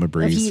 Yeah, Bahama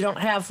Breeze. If you don't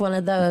have one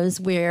of those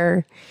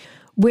where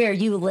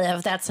you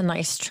live, that's a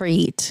nice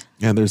treat.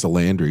 And there's a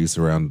Landry's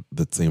around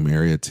the same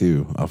area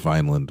too, off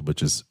Vineland,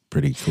 which is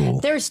pretty cool.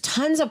 There's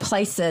tons of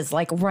places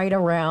like right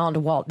around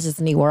Walt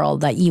Disney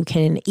World that you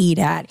can eat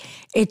at.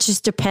 It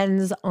just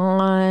depends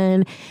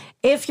on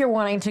if you're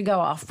wanting to go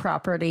off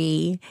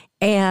property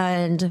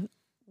and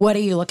what are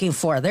you looking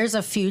for. There's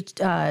a few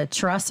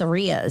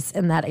churraserias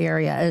in that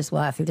area as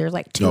well. I think there's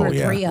like 2 or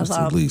 3 of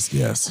them. At least,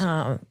 yes.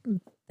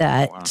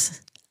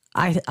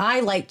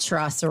 I like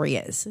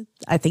churraserias.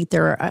 I think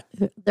they're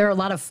a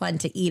lot of fun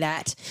to eat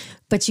at,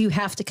 but you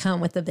have to come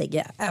with a big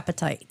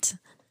appetite.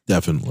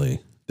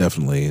 Definitely.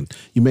 And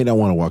you may not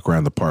want to walk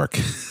around the park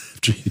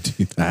after you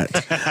do that.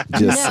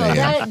 Just No,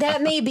 saying.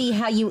 that may be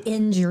how you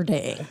end your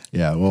day.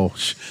 Yeah, well,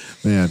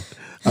 man.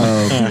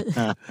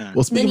 Well,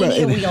 Then you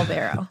need a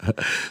wheelbarrow.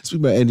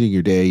 Speaking about ending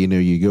your day,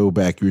 you go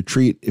back, you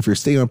retreat. If you're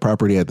staying on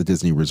property at the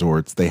Disney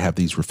resorts, they have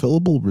these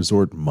refillable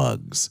resort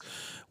mugs,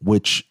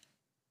 which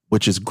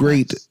is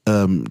great.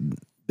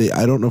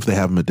 I don't know if they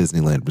have them at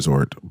Disneyland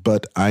Resort,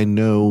 but I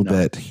know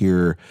that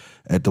here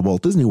at the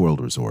Walt Disney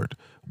World Resort,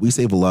 we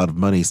save a lot of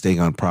money staying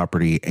on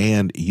property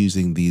and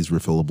using these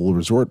refillable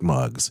resort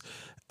mugs.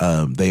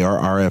 They are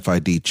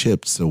RFID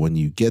chipped, so when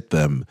you get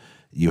them,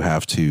 you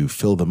have to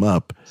fill them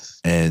up.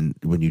 And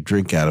when you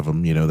drink out of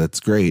them, that's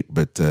great,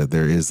 but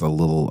there is a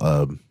little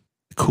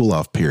cool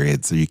off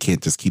period. So you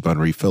can't just keep on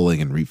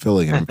refilling and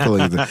refilling and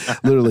refilling.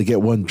 Literally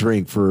get one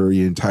drink for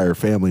your entire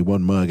family,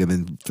 one mug, and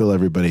then fill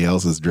everybody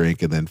else's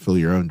drink and then fill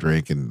your own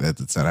drink. And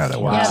that's not how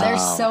that works. Yeah,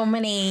 there's so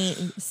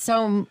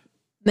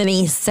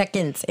many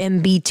seconds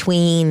in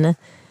between.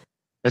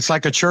 It's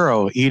like a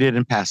churro. Eat it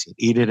and pass it.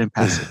 Eat it and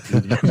pass it.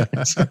 Eat it and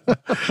pass it.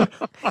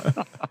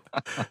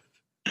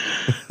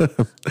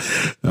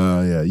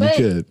 Yeah, you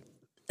could.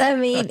 I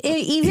mean,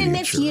 even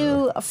if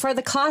you, for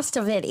the cost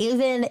of it,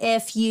 even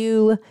if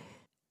you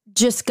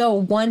just go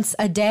once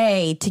a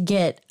day to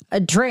get a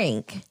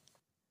drink,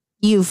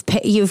 you've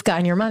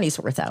gotten your money's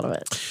worth out of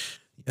it.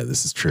 Yeah,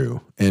 this is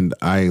true. And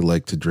I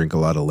like to drink a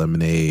lot of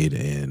lemonade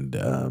and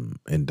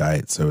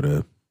diet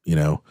soda,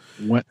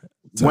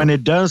 When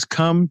it does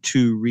come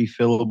to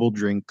refillable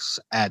drinks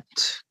at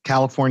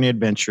California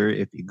Adventure,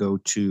 if you go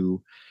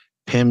to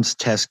Pim's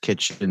Test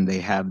Kitchen, they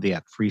have the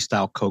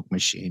Freestyle Coke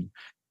machine.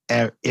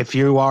 If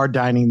you are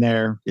dining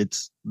there,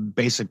 it's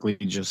basically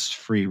just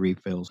free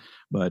refills.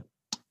 But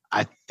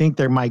I think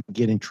they might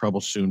get in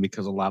trouble soon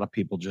because a lot of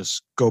people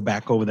just go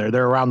back over there.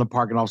 They're around the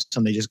park and all of a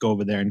sudden they just go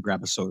over there and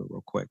grab a soda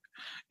real quick.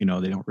 They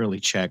don't really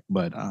check,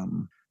 but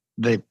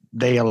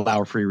they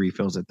allow free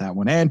refills at that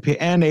one.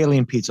 And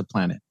Alien Pizza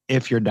Planet,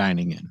 if you're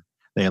dining in,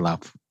 they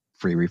allow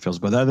free refills.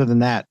 But other than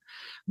that,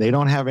 they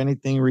don't have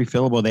anything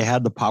refillable. They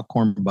had the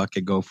popcorn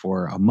bucket go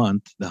for a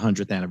month, the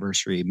 100th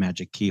anniversary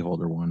Magic Key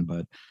Holder one,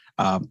 but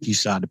you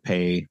still had to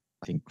pay,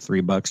 I think,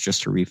 $3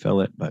 just to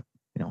refill it, but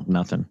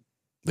nothing.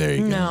 There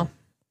you go. No.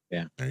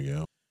 Yeah. There you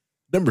go.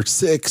 Number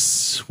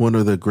 6, one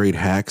of the great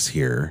hacks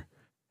here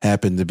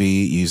happened to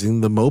be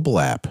using the mobile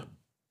app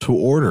to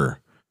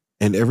order.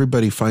 And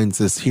everybody finds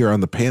this here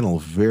on the panel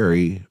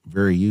very,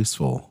 very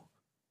useful.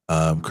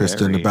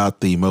 Kristen,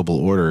 about the mobile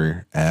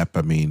order app,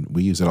 I mean,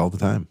 we use it all the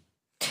time.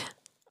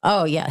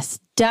 Oh, yes.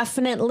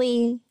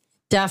 Definitely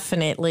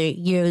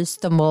use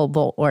the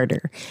mobile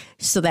order.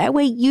 So that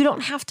way you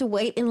don't have to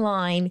wait in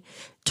line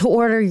to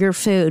order your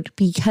food.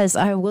 Because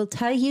I will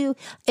tell you,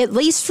 at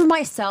least for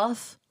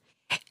myself,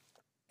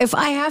 if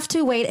I have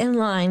to wait in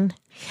line,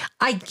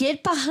 I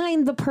get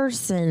behind the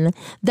person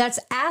that's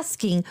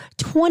asking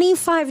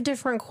 25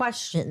 different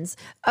questions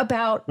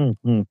about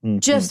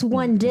just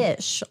one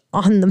dish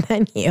on the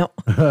menu.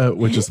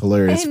 Which is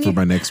hilarious for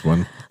my next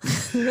one.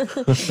 So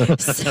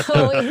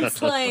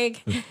it's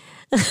like,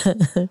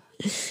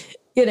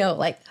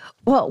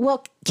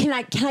 well, can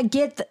I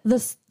get the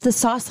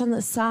sauce on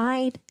the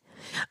side?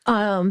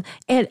 And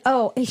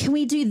can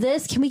we do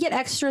this? Can we get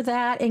extra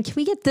that? And can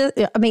we get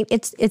the? I mean,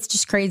 it's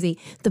just crazy.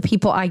 The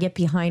people I get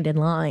behind in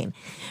line.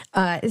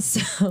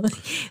 So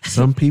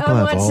some people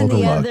have all the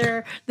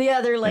luck. The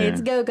other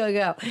lanes go.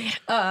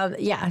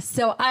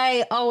 So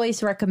I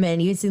always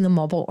recommend using the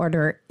mobile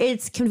order.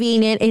 It's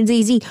convenient. It's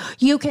easy.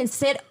 You can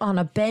sit on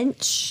a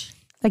bench.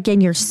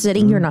 Again, you're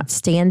sitting, you're not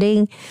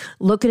standing,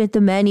 looking at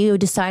the menu,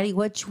 deciding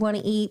what you want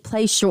to eat,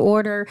 place your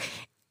order,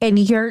 and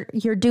you're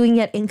doing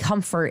it in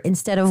comfort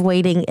instead of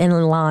waiting in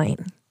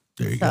line.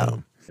 There you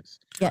go.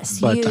 Yes,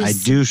 but I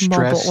do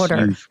stress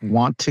you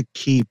want to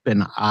keep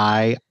an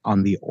eye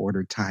on the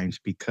order times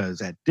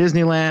because at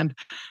Disneyland,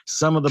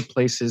 some of the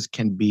places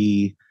can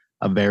be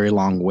a very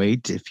long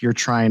wait. If you're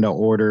trying to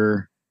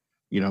order,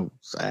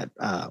 at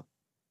a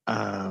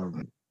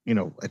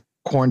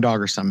corn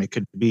dog or something, it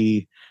could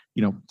be.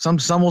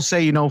 Some will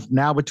say,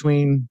 now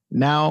between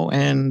now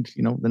and,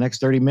 the next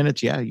 30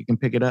 minutes, you can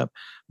pick it up.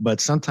 But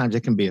sometimes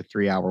it can be a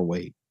 3-hour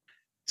wait,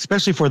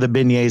 especially for the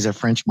beignets at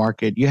French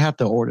Market. You have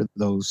to order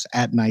those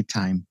at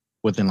nighttime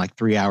within like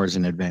 3 hours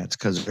in advance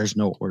because there's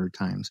no order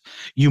times.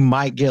 You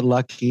might get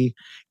lucky.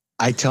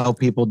 I tell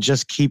people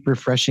just keep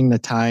refreshing the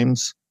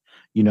times,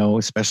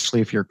 especially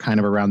if you're kind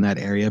of around that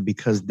area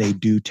because they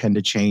do tend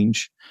to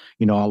change.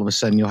 All of a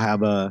sudden you'll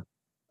have a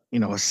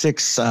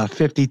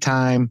 6:50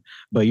 time,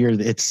 but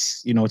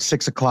it's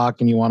 6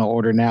 o'clock and you want to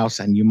order now,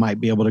 and you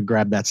might be able to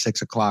grab that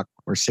 6 o'clock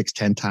or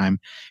 6:10 time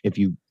if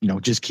you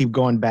just keep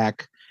going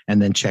back and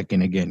then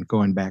checking again,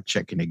 going back,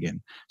 checking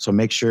again. So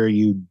make sure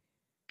you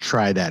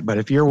try that. But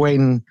if you're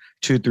waiting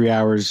 2-3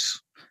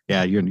 hours,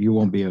 you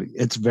won't be.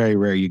 It's very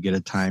rare you get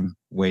a time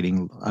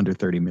waiting under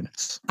 30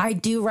 minutes. I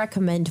do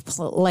recommend,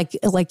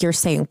 like you're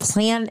saying,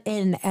 plan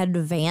in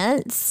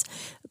advance.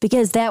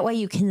 Because that way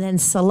you can then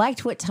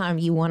select what time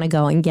you want to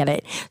go and get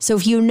it. So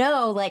if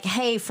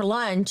hey, for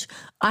lunch,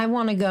 I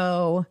want to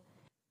go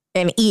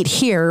and eat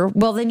here,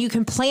 well, then you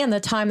can plan the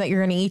time that you're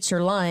going to eat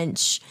your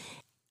lunch.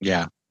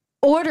 Yeah.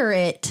 Order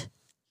it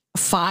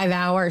 5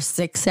 hours,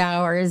 6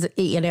 hours,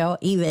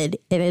 even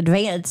in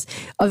advance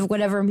of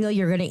whatever meal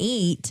you're going to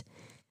eat.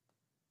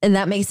 And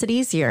that makes it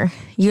easier.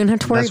 You don't have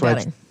to worry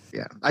about it.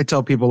 Yeah. I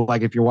tell people,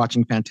 like, if you're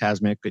watching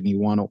Fantasmic and you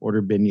want to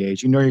order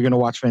beignets, you're going to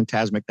watch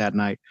Fantasmic that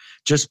night.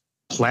 Just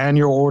plan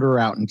your order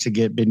out and to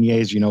get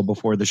beignets,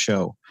 before the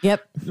show.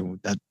 Yep.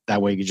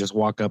 That way you just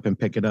walk up and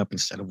pick it up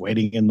instead of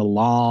waiting in the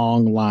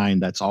long line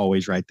that's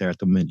always right there at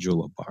the Mint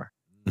Julep bar.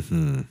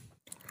 Mm-hmm.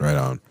 Right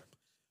on.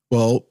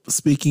 Well,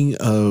 speaking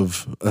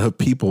of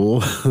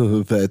people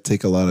that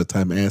take a lot of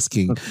time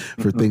asking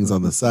for things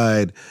on the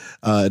side,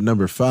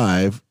 number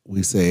 5,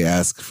 we say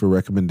ask for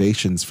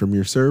recommendations from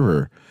your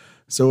server.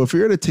 So if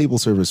you're at a table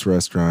service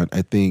restaurant,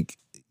 I think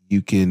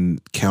you can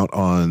count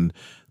on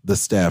the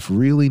staff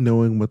really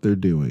knowing what they're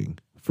doing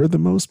for the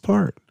most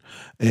part.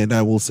 And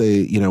I will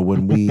say,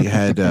 when we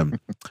had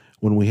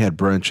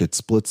brunch at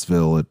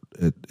Splitsville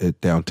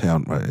at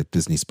downtown, at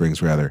Disney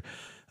Springs rather,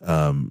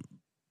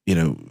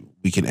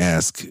 we can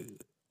ask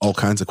all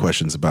kinds of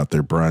questions about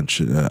their brunch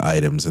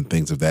items and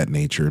things of that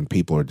nature, and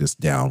people are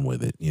just down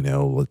with it.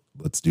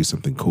 Let's do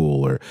something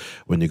cool. Or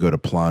when you go to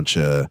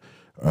Plancha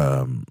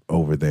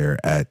over there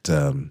at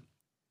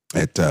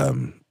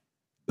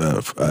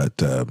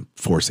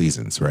Four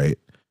Seasons, right?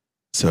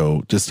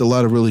 So just a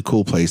lot of really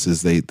cool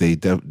places. They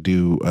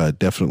do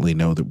definitely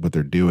know what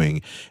they're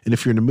doing. And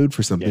if you're in the mood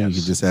for something, you can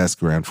just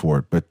ask around for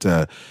it. But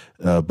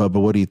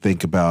Bubba, what do you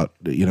think about,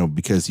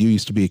 because you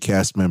used to be a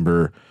cast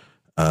member,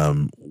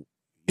 and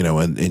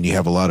you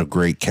have a lot of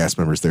great cast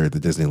members there at the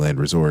Disneyland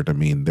Resort. I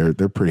mean,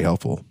 they're pretty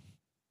helpful.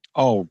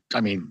 Oh,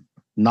 I mean,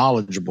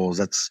 knowledgeable.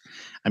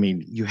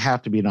 You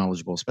have to be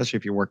knowledgeable, especially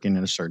if you're working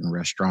in a certain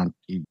restaurant.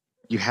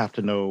 You have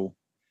to know,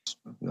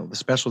 the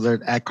specials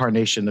there at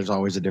Carnation. There's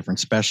always a different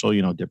special,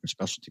 different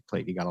specialty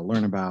plate you got to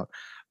learn about.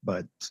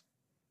 But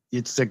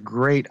it's a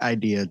great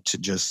idea to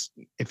just,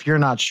 if you're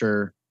not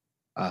sure,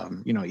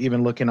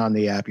 even looking on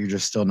the app, you're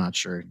just still not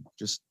sure.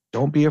 Just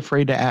don't be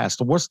afraid to ask.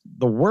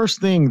 The worst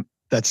thing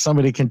that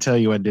somebody can tell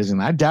you at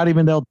Disneyland, I doubt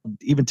even they'll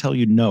even tell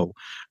you no.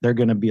 They're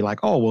going to be like,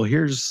 oh, well,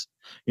 here's,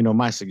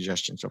 my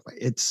suggestion. So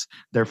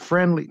they're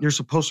friendly. You're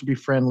supposed to be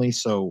friendly.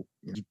 So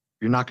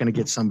you're not going to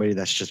get somebody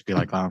that's just be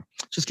like, oh,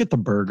 just get the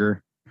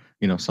burger,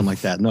 something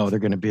like that. No, they're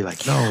going to be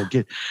like, no,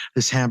 get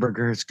this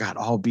hamburger. It's got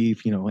all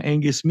beef,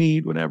 Angus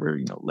meat, whatever,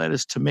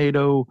 lettuce,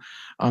 tomato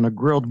on a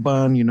grilled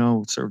bun,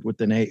 served with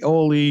an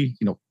aioli.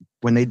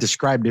 When they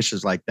describe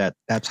dishes like that,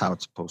 that's how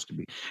it's supposed to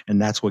be. And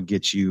that's what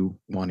gets you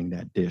wanting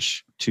that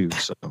dish too.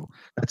 So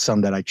that's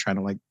something that I try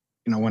to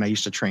when I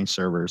used to train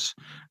servers,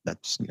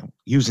 that's,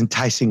 use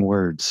enticing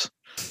words,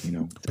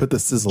 put the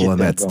sizzle on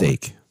that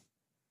steak.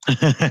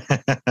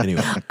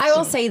 Anyway, I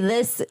will say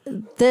this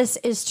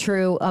is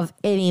true of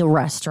any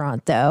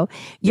restaurant though.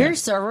 Your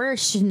server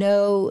should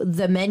know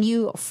the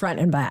menu front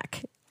and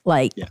back.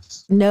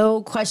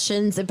 No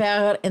questions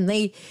about, and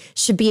they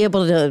should be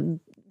able to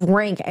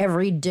rank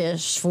every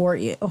dish for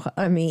you.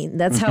 I mean,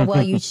 that's how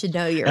well you should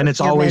know your and it's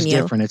your always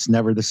menu. Different. It's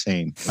never the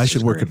same. I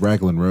should work at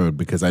Raglan Road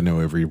because I know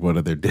every one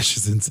of their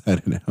dishes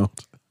inside and out.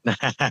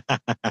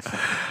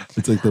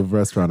 It's like the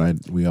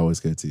restaurant we always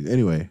go to.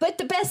 Anyway. But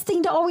the best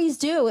thing to always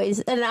do is,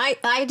 and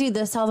I do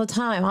this all the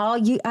time.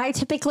 I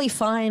typically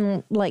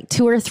find like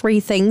 2 or 3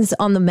 things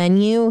on the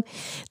menu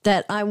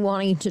that I'm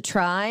wanting to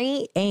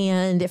try.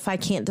 And if I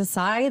can't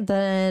decide,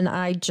 then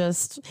I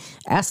just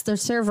ask the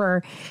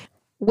server,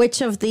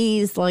 which of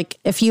these, like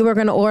if you were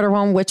going to order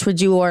one, which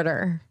would you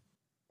order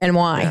and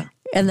why? Yeah.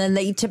 And then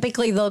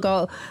they'll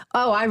go,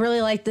 oh, I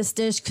really like this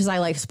dish because I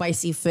like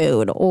spicy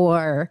food.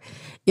 Or,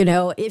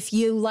 if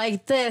you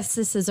like this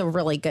is a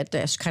really good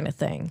dish kind of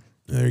thing.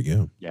 There you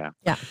go. Yeah.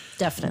 Yeah,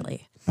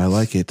 definitely. I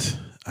like it.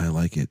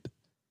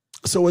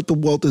 So at the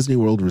Walt Disney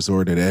World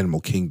Resort at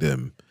Animal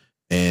Kingdom,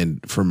 and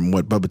from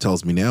what Bubba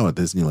tells me now at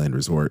Disneyland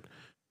Resort,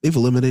 they've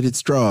eliminated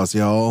straws,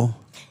 y'all.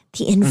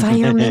 The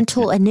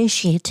environmental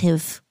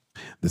initiative.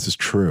 This is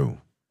true.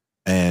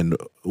 And,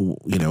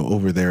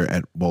 over there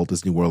at Walt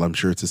Disney World, I'm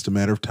sure it's just a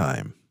matter of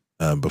time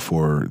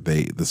before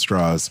the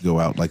straws go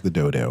out like the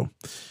dodo.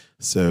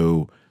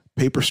 So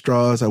paper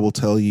straws, I will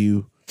tell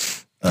you,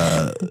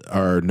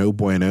 are no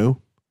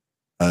bueno,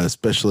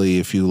 especially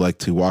if you like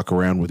to walk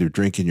around with your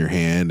drink in your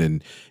hand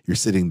and you're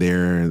sitting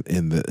there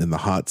in the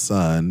hot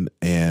sun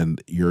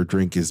and your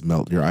drink is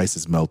your ice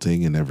is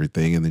melting and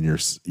everything. And then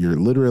you're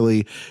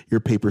literally, your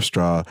paper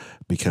straw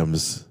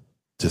becomes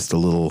just a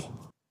little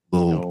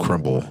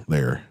crumble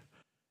there.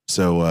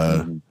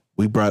 So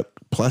we brought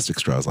plastic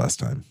straws last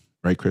time,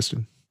 right,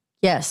 Kristen?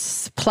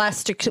 Yes,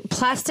 plastic,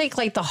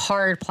 like the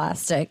hard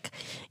plastic,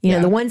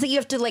 the ones that you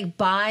have to like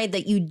buy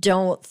that you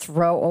don't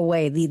throw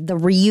away, the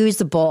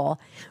reusable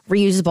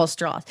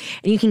straws.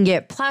 And you can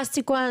get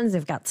plastic ones.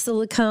 They've got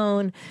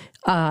silicone,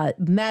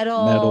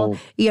 metal.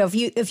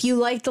 If you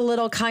like the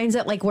little kinds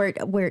that like where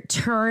it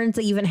turns,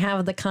 they even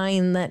have the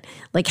kind that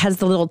like has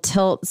the little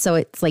tilt, so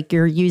it's like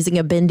you're using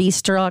a bendy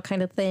straw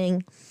kind of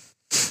thing.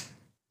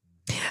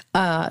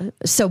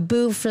 So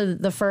Boo, for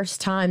the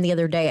first time the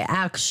other day,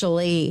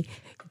 actually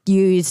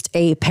used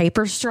a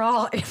paper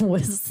straw. It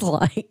was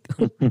like,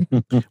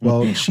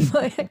 well,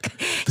 the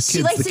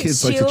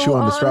kids like to chew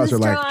on the straws. Are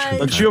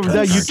like, you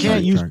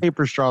can't use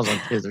paper straws on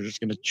kids. They're just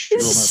going to chew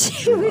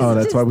them up. Oh,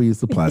 that's why we use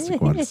the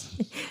plastic ones.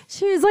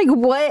 She was like,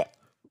 What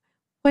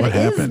is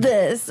happened?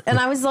 this? And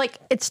I was like,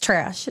 it's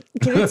trash.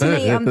 Give it to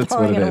me. I'm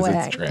throwing it away.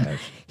 It's trash.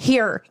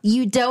 Here,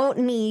 you don't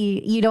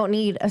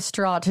need a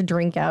straw to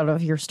drink out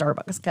of your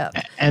Starbucks cup.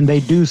 And they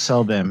do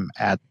sell them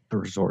at the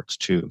resorts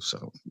too.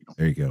 So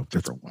there you go.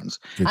 Different ones.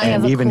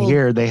 And even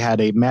here, they had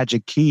a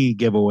Magic Key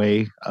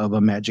giveaway of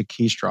a Magic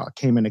Key straw. It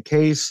came in a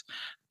case,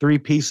 3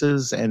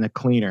 pieces, and a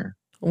cleaner.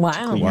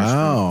 Wow.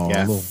 Wow.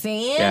 Yeah.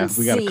 Fancy. Yeah,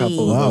 we got a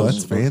couple of Wow, those.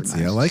 that's fancy.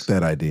 Nice. I like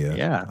that idea.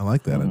 Yeah. I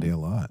like that idea a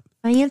lot.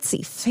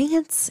 Fancy.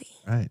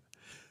 Right.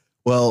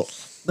 Well,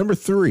 number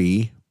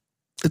 3,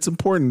 it's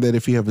important that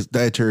if you have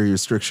dietary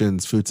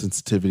restrictions, food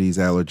sensitivities,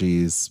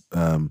 allergies,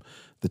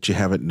 that you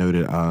have it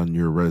noted on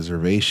your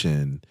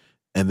reservation,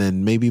 and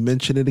then maybe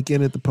mention it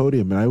again at the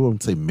podium. And I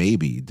won't say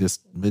maybe,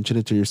 just mention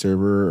it to your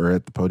server or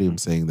at the podium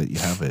saying that you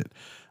have it.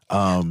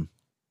 Go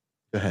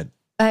ahead.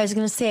 I was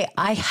going to say,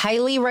 I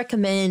highly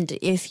recommend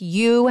if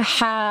you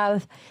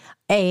have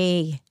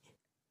a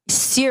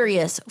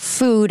serious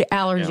food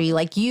allergy,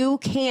 like you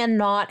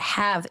cannot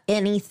have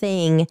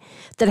anything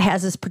that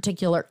has this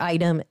particular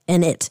item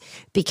in it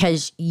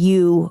because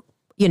you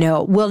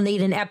will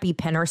need an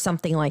EpiPen or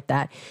something like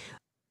that.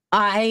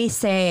 I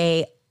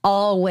say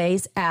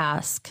always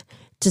ask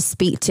to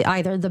speak to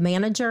either the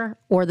manager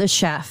or the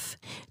chef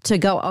to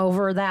go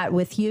over that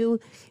with you,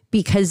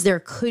 because there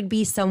could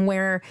be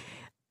somewhere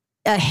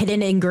a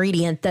hidden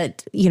ingredient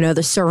that,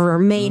 the server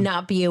may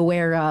not be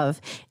aware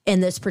of in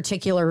this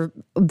particular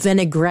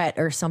vinaigrette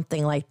or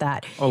something like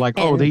that.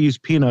 Oh, they use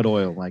peanut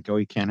oil. Like,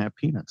 you can't have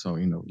peanuts. So,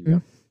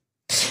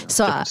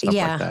 So,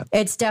 like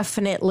it's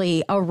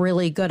definitely a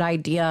really good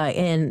idea.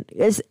 And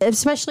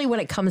especially when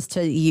it comes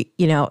to,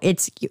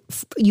 it's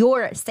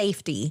your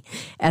safety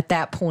at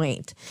that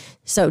point.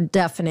 So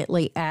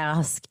definitely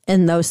ask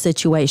in those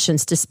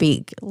situations to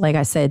speak, like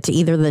I said, to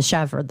either the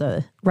chef or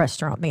the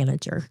restaurant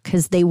manager,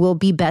 because they will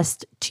be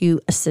best to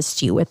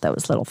assist you with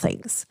those little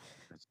things.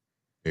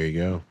 There you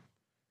go.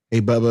 Hey,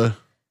 Bubba,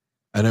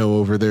 I know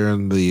over there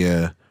on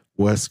the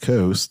West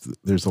Coast,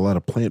 there's a lot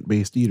of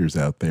plant-based eaters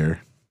out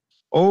there.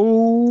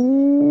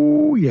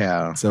 Oh,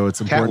 yeah. So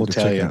it's important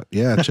to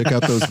check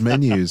out those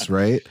menus,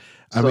 right?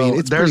 I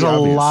mean, there's a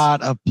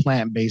lot of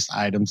plant-based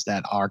items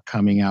that are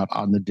coming out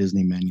on the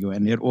Disney menu,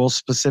 and it will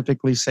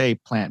specifically say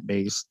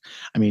plant-based.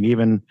 I mean,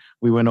 even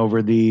we went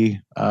over the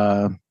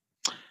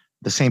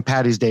St.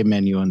 Patty's Day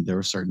menu, and there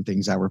were certain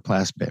things that were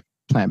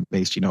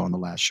plant-based, on the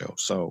last show.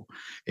 So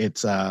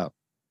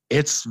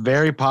it's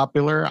very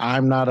popular.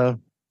 I'm not a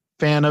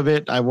fan of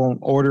it. I won't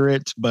order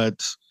it,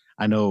 but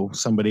I know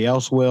somebody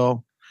else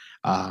will.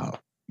 But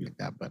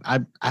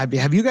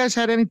have you guys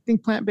had anything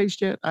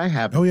plant-based yet? I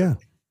haven't. Oh yeah.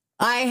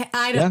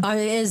 I don't.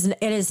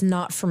 It is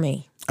not for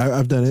me.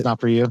 I've done it. It's not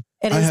for you.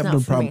 It is I have not no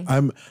for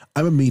problem. me.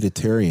 I'm a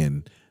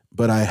meatitarian,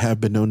 but I have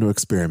been known to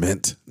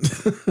experiment.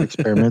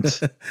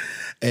 Experiments.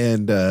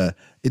 And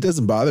it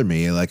doesn't bother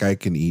me. Like, I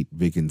can eat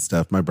vegan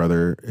stuff. My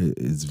brother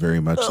is very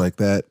much like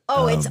that.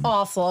 Oh, it's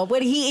awful.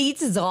 What he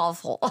eats is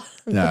awful.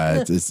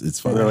 Nah, it's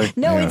fine. Really?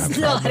 No, it's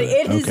not.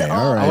 It is awful.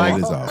 All right, it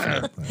is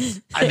awful.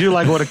 I do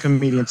like what a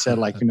comedian said,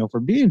 like, for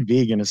being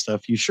vegan and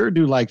stuff, you sure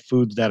do like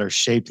foods that are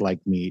shaped like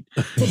meat.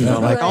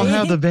 Like, I'll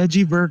have the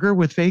veggie burger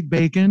with fake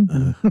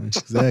bacon.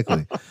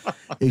 Exactly.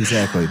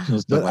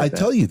 But I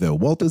tell you, though,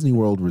 Walt Disney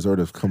World Resort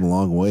has come a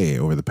long way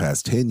over the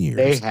past 10 years.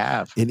 They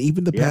have. And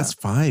even the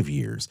past 5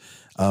 years,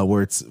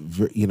 where it's,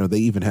 they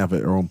even have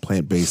their own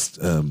plant-based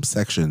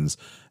sections,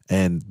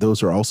 and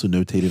those are also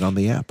notated on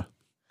the app.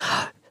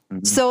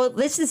 So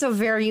this is a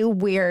very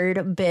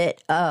weird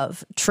bit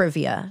of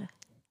trivia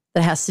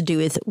that has to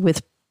do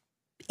with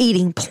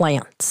eating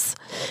plants.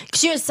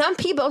 Because some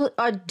people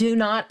do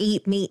not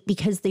eat meat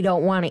because they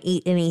don't want to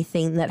eat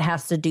anything that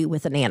has to do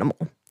with an animal,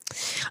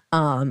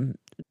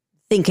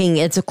 thinking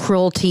it's a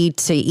cruelty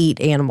to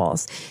eat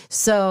animals.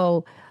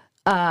 So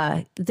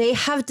they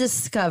have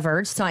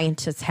discovered,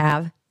 scientists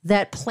have,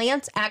 that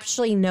plants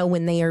actually know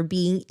when they are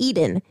being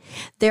eaten.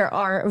 There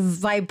are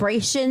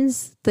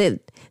vibrations that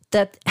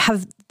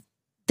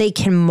they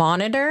can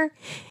monitor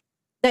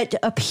that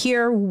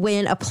appear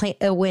when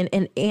when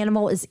an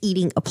animal is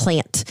eating a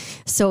plant.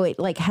 So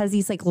it has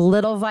these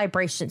little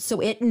vibrations, so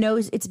it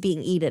knows it's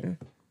being eaten.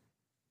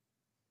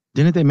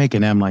 Didn't they make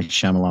an M. Night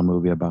Shyamalan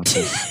movie about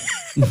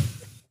this?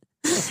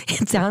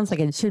 It sounds like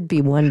it should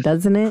be one,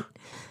 doesn't it?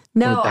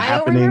 No, I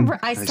don't remember.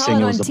 I saw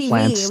it on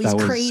TV. It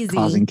was crazy.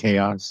 Causing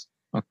chaos.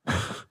 I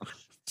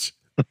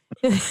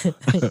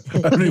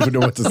don't even know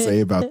what to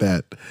say about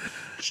that.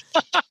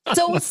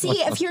 So see,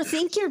 if you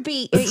think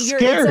it's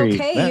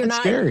okay. That's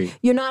scary.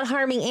 You're not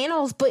harming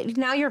animals, but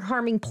now you're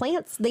harming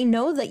plants. They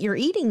know that you're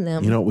eating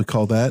them. You know what we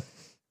call that?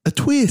 A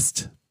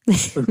twist.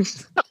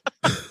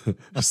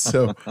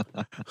 So,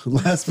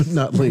 last but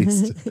not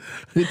least,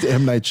 it's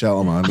M. Night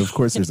Shyamalan. Of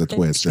course, there's a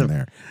twist in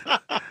there.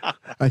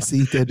 I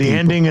see dead. The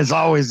ending is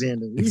always the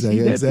ending.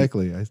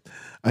 Exactly.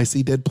 I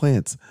see dead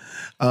plants.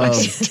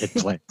 Dead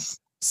plants.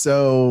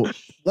 So,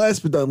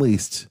 last but not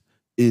least,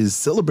 is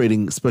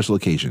celebrating special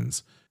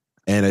occasions.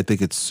 And I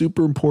think it's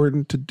super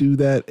important to do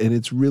that. And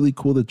it's really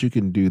cool that you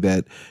can do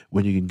that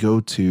when you can go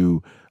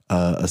to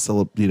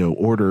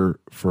order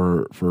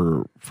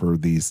for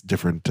these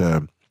different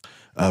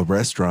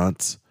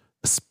restaurants,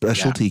 a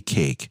specialty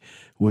cake,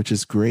 which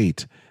is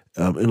great.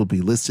 It'll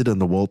be listed on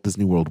the Walt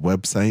Disney World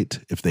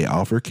website if they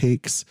offer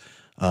cakes.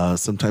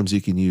 Sometimes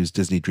you can use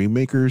Disney Dream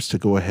Makers to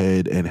go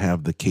ahead and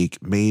have the cake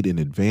made in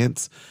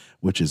advance,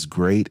 which is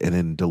great, and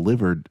then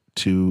delivered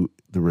to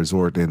the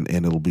resort, and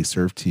it'll be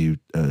served to you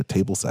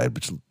tableside,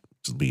 which will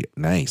be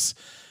nice,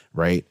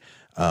 right?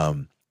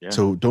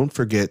 So don't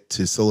forget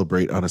to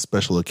celebrate on a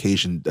special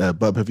occasion.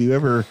 Bub, have you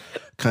ever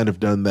kind of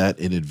done that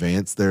in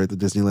advance there at the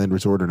Disneyland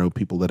Resort, or know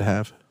people that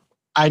have?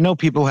 I know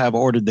people have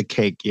ordered the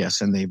cake,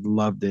 yes, and they've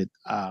loved it.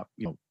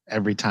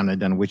 Every time they've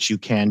done, which you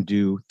can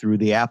do through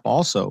the app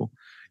also.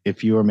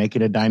 If you are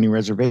making a dining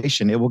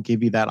reservation, it will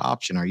give you that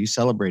option. Are you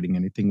celebrating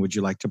anything? Would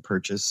you like to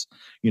purchase,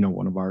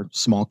 one of our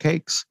small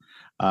cakes?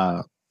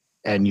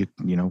 And you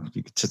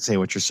could say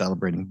what you're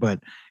celebrating.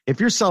 But if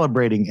you're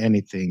celebrating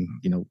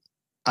anything,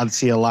 I'd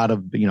see a lot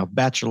of,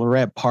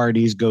 bachelorette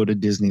parties go to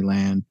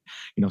Disneyland,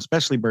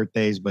 especially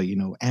birthdays, but,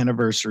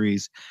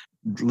 anniversaries.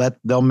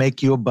 They'll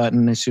make you a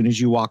button as soon as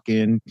you walk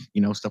in,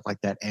 stuff like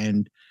that.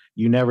 And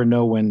you never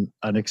know when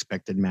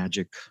unexpected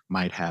magic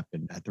might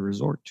happen at the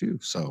resort too.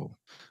 So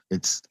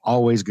it's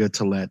always good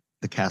to let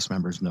the cast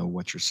members know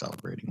what you're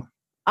celebrating.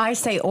 I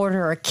say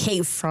order a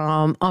cake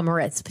from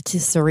Amorette's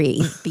Patisserie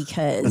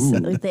because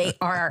they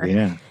are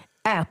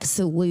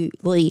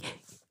absolutely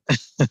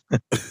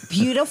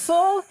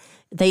beautiful.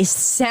 They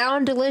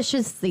sound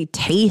delicious. They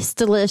taste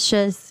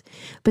delicious,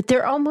 but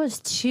they're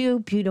almost too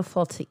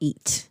beautiful to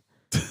eat.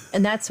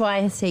 And that's why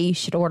I say you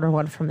should order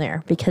one from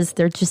there, because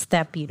they're just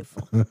that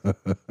beautiful. There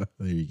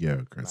you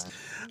go, Chris.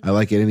 I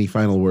like it. Any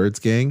final words,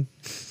 gang?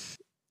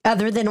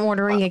 Other than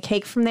ordering a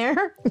cake from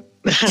there?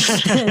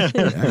 Yeah,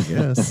 I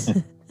guess.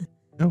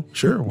 No,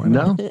 sure. Why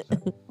not? No.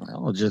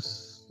 Well,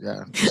 just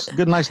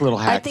good, nice little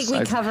hacks. I think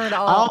we covered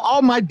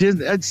all my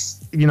Disney.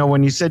 It's,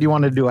 when you said you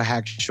wanted to do a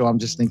hack show, I'm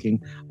just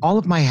thinking all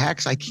of my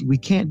hacks we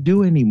can't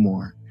do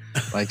anymore.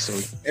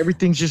 So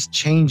everything's just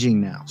changing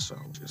now. So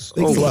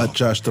thanks a lot,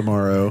 Josh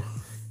Tomorrow.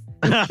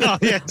 Well,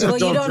 you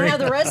don't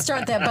have the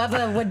restaurant that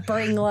Bubba would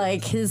bring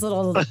his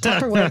little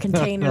Tupperware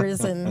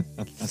containers and.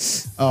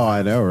 Oh,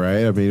 I know,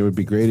 right? I mean, it would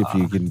be great if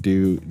you can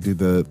do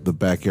the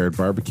backyard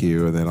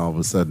barbecue and then all of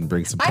a sudden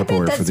bring some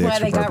Tupperware for the extra barbecue. I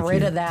think that's why they got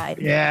rid of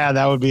that. Yeah,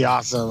 that would be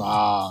awesome.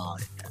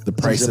 The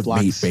price of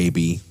meat,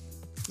 baby.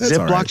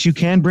 Ziplocs you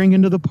can bring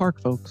into the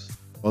park, folks.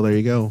 Well, there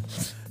you go.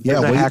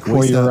 There's a hack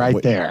for you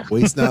right there.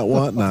 Waste not,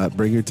 want not.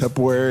 Bring your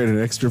Tupperware and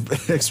an extra.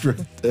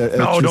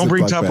 No, don't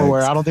bring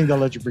Tupperware. Bags. I don't think they'll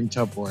let you bring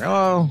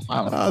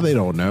Tupperware. They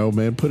don't know,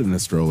 man. Put it in a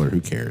stroller. Who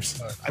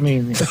cares? I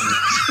mean,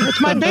 it's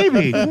my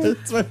baby.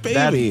 It's my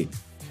baby.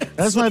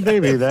 That's my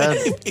baby.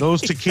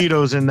 Those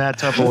taquitos in that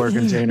Tupperware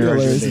container.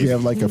 You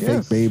have a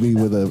fake baby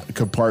with a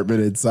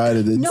compartment inside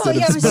it. Instead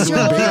of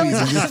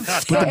babies, you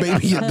just put a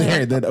baby in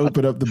there and then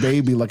open up the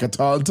baby like a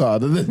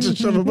tauntaun and then just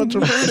shove a bunch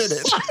of food in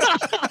it.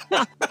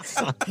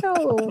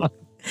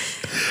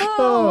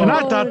 And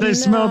I thought they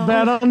smelled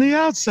bad on the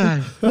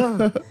outside.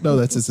 No,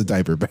 that's just a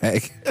diaper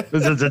bag.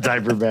 This is a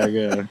diaper bag,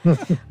 yeah.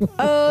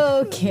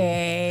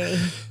 Okay.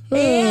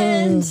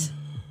 And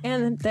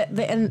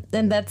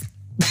that's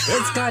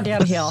it's gone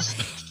downhill.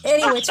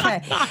 Anyway,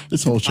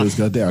 this whole show's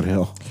gone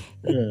downhill.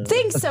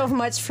 Thanks so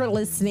much for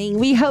listening.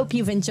 We hope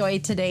you've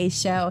enjoyed today's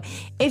show.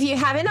 If you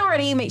haven't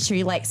already, make sure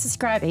you like,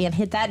 subscribe, and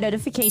hit that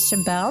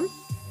notification bell.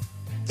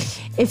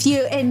 If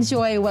you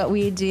enjoy what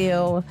we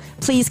do,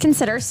 please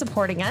consider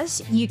supporting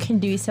us. You can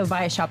do so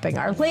by shopping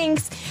our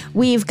links.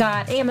 We've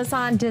got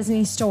Amazon,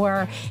 Disney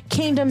Store,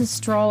 Kingdom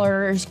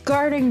Strollers,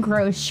 Garden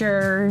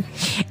Grocer,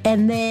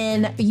 and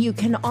then you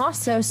can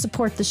also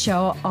support the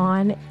show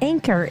on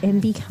Anchor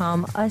and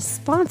become a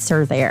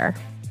sponsor there.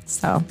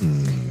 So,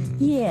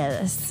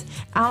 yes.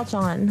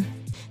 Aljon,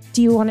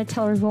 do you want to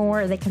tell everyone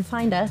where they can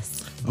find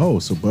us? Oh,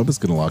 so Bubba's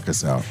going to lock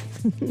us out.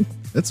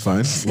 That's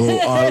fine.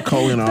 We'll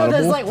call in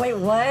Audible. Like, wait,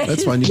 what?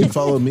 That's fine. You can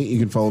follow me. You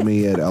can follow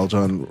me at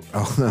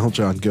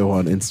Aljon Go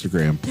on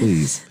Instagram,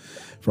 please,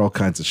 for all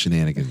kinds of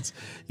shenanigans.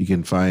 You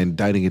can find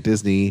Dining at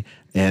Disney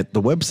at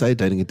the website,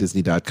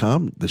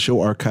 diningatdisney.com. The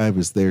show archive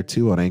is there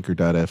too on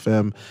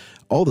anchor.fm.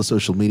 All the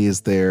social media is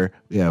there.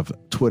 We have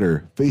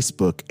Twitter,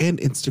 Facebook, and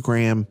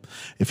Instagram.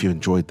 If you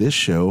enjoyed this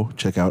show,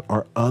 check out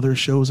our other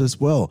shows as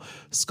well.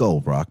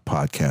 Skull Rock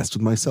Podcast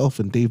with myself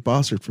and Dave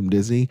Bossert from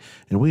Disney.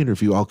 And we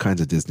interview all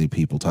kinds of Disney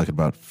people talking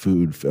about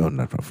food. Oh,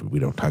 not food. We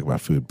don't talk about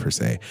food per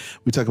se.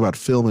 We talk about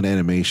film and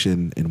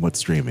animation and what's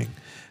streaming.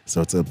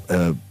 So it's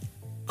a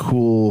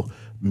cool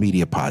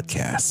media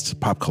podcast,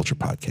 pop culture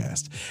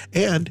podcast.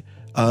 And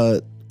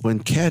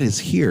when Kat is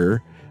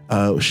here,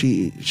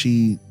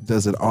 she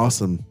does an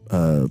awesome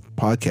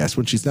podcast.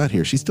 When she's not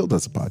here, she still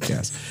does a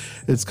podcast.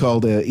 It's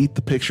called Eat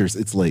the Pictures.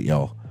 It's late,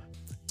 y'all.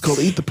 It's called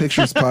Eat the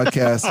Pictures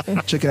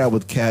Podcast. Check it out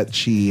with Kat.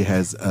 She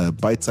has a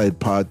bite-sized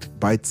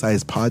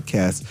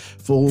podcast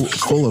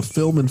full of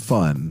film and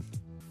fun.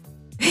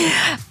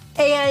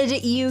 And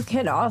you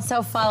can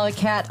also follow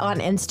Kat on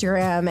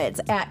Instagram.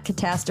 It's at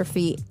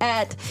catastrophe,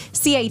 at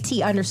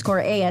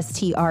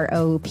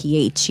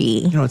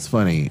CAT_ASTROPHE. You know, it's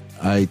funny.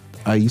 I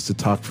used to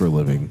talk for a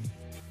living.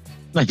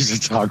 I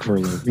used to talk for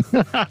a living.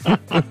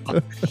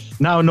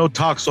 Now, no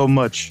talk so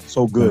much.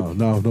 So good.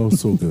 No,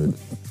 so good.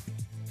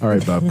 All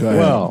right, Bob, go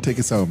ahead. Well, take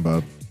us home,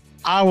 Bob.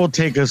 I will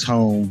take us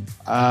home.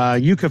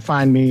 You can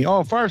find me.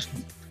 First,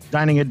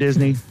 Dining at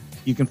Disney.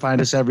 You can find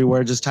us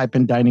everywhere. Just type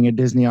in Dining at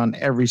Disney on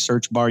every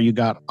search bar you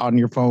got on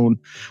your phone,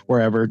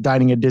 wherever.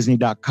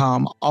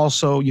 DiningAtDisney.com.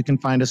 Also, you can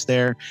find us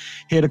there.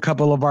 Hit a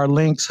couple of our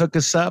links. Hook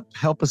us up.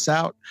 Help us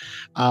out.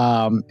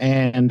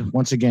 And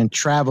once again,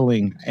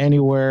 traveling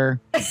anywhere,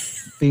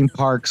 theme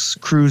parks,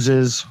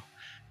 cruises,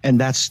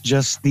 and that's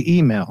just the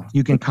email.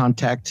 You can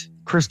contact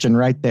Kristen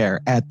right there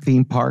at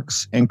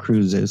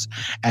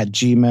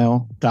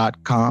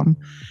themeparksandcruises@gmail.com.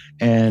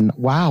 And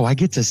wow, I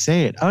get to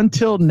say it.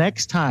 Until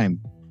next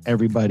time,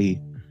 everybody,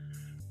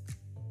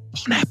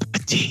 bon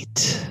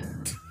appetit.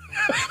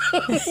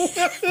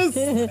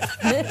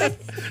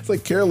 It's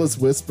like Careless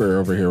Whisper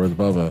over here with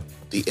Bubba.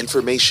 The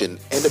information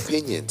and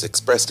opinions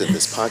expressed in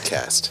this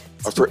podcast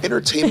are for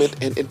entertainment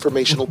and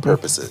informational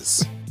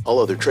purposes. All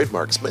other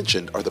trademarks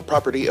mentioned are the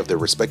property of their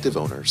respective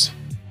owners.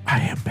 I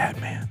am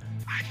Batman.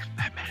 I am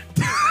Batman.